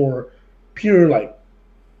get more pure, like,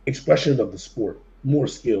 expression of the sport, more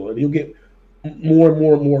skill, and you'll get more and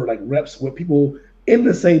more like reps with people in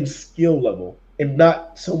the same skill level and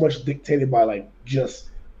not so much dictated by like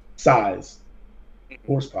just size,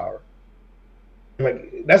 horsepower.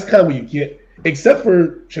 Like, that's kind of what you get, except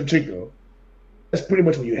for Shevchenko. That's pretty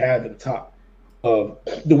much what you have at the top of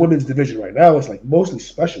the women's division right now. It's like mostly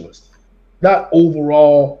specialists, not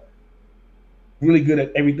overall really good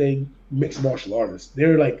at everything mixed martial artists.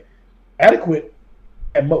 They're like adequate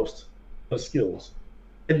at most of skills,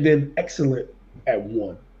 and then excellent at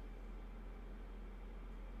one.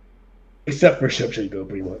 Except for Shevchenko,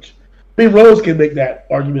 pretty much. I mean, Rose can make that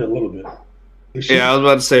argument a little bit. Yeah, I was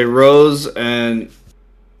about to say Rose and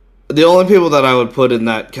The only people that I would put in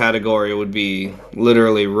that category would be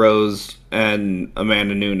literally Rose and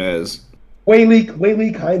Amanda Nunes. Whaley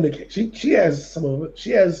kind of. She has some of it.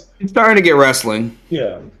 She has. She's starting to get wrestling.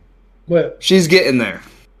 Yeah, but she's getting there.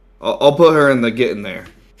 I'll put her in the getting there.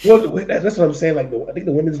 Well, that's what I'm saying. Like, I think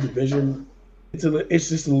the women's division, it's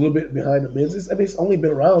just a little bit behind the men's. It's only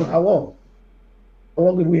been around how long? How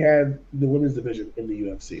long have we had the women's division in the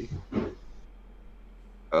UFC?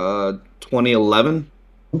 2011.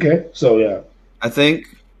 Okay, so yeah, I think,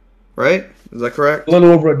 right? Is that correct? A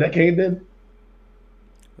little over a decade then.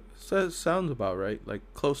 So sounds about right. Like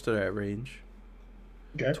close to that range.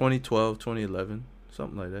 Okay. 2012, 2011,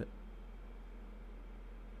 something like that.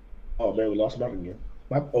 Oh man, we lost Mark again.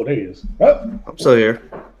 Oh, there he is. Oh. I'm still here.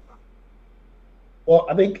 Well,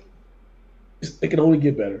 I think it can only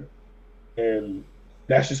get better, and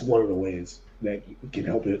that's just one of the ways that can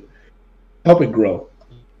help it grow.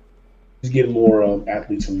 Just getting more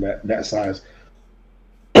athletes from that size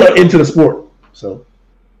into the sport. So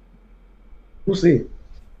we'll see.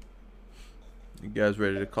 You guys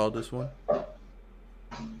ready to call this one?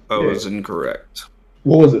 I was incorrect.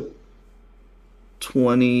 What was it?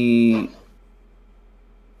 20.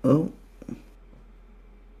 Oh,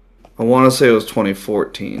 I want to say it was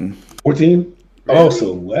 2014. 14? Really? Oh,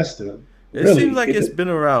 so less than. It really? Seems like it's been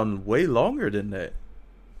around way longer than that.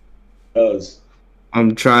 It does.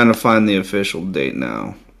 I'm trying to find the official date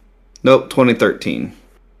now. Nope, 2013.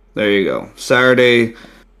 There you go. Saturday,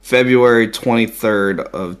 February 23rd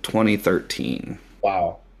of 2013.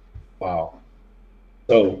 Wow.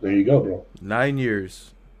 So there you go, bro. 9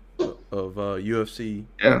 years of UFC.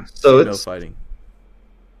 Yeah, so it's fighting.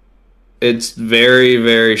 It's very,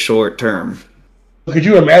 very short term. Could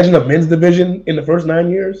you imagine a men's division in the first 9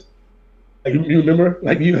 years? Like you remember,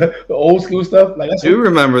 like the old school stuff. Like I do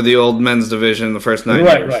remember the old men's division in the first 9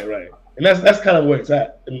 years. Right. And that's kind of where it's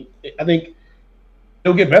at. And I think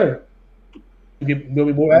it'll get better. There'll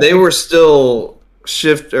be more. They were still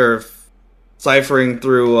ciphering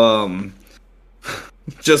through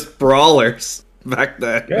just brawlers back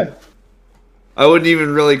then. Yeah. I wouldn't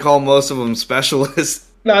even really call most of them specialists.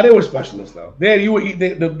 Nah, they were specialists though.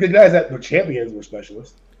 The guys that were champions were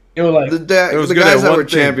specialists. They were like the guys that were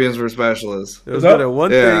champions were specialists. It was good at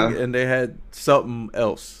one thing, and they had something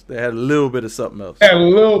else. They had a little bit of something else. A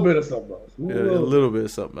little bit of something else. A little bit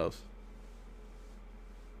of something else.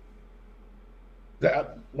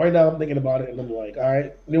 Right now, I'm thinking about it, and I'm like, all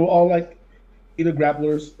right, they were all like either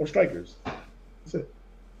grapplers or strikers. That's it.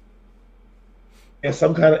 And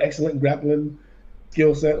some kind of excellent grappling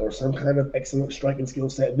skill set or some kind of excellent striking skill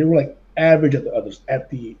set. They were like average at the others, at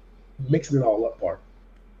the mixing it all up part.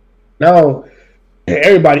 Now,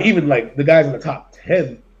 everybody, even like the guys in the top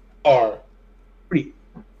 10, are pretty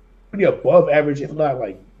above average, if not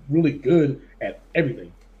like really good at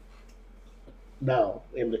everything. Now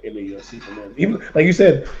in the UFC for men, even like you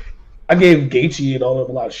said, I gave Gaethje and all of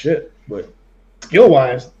them a lot of shit, but skill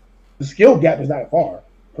wise, the skill gap is not far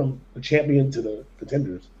from the champion to the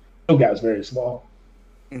contenders. The skill gap is very small,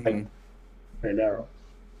 like very narrow.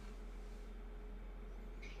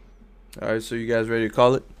 All right, so you guys ready to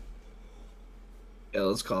call it? Yeah,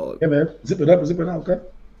 let's call it. Yeah, man. Zip it up, okay?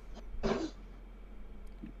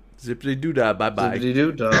 Zippity doo dah, bye bye. Zippity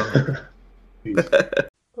doo dah. Peace.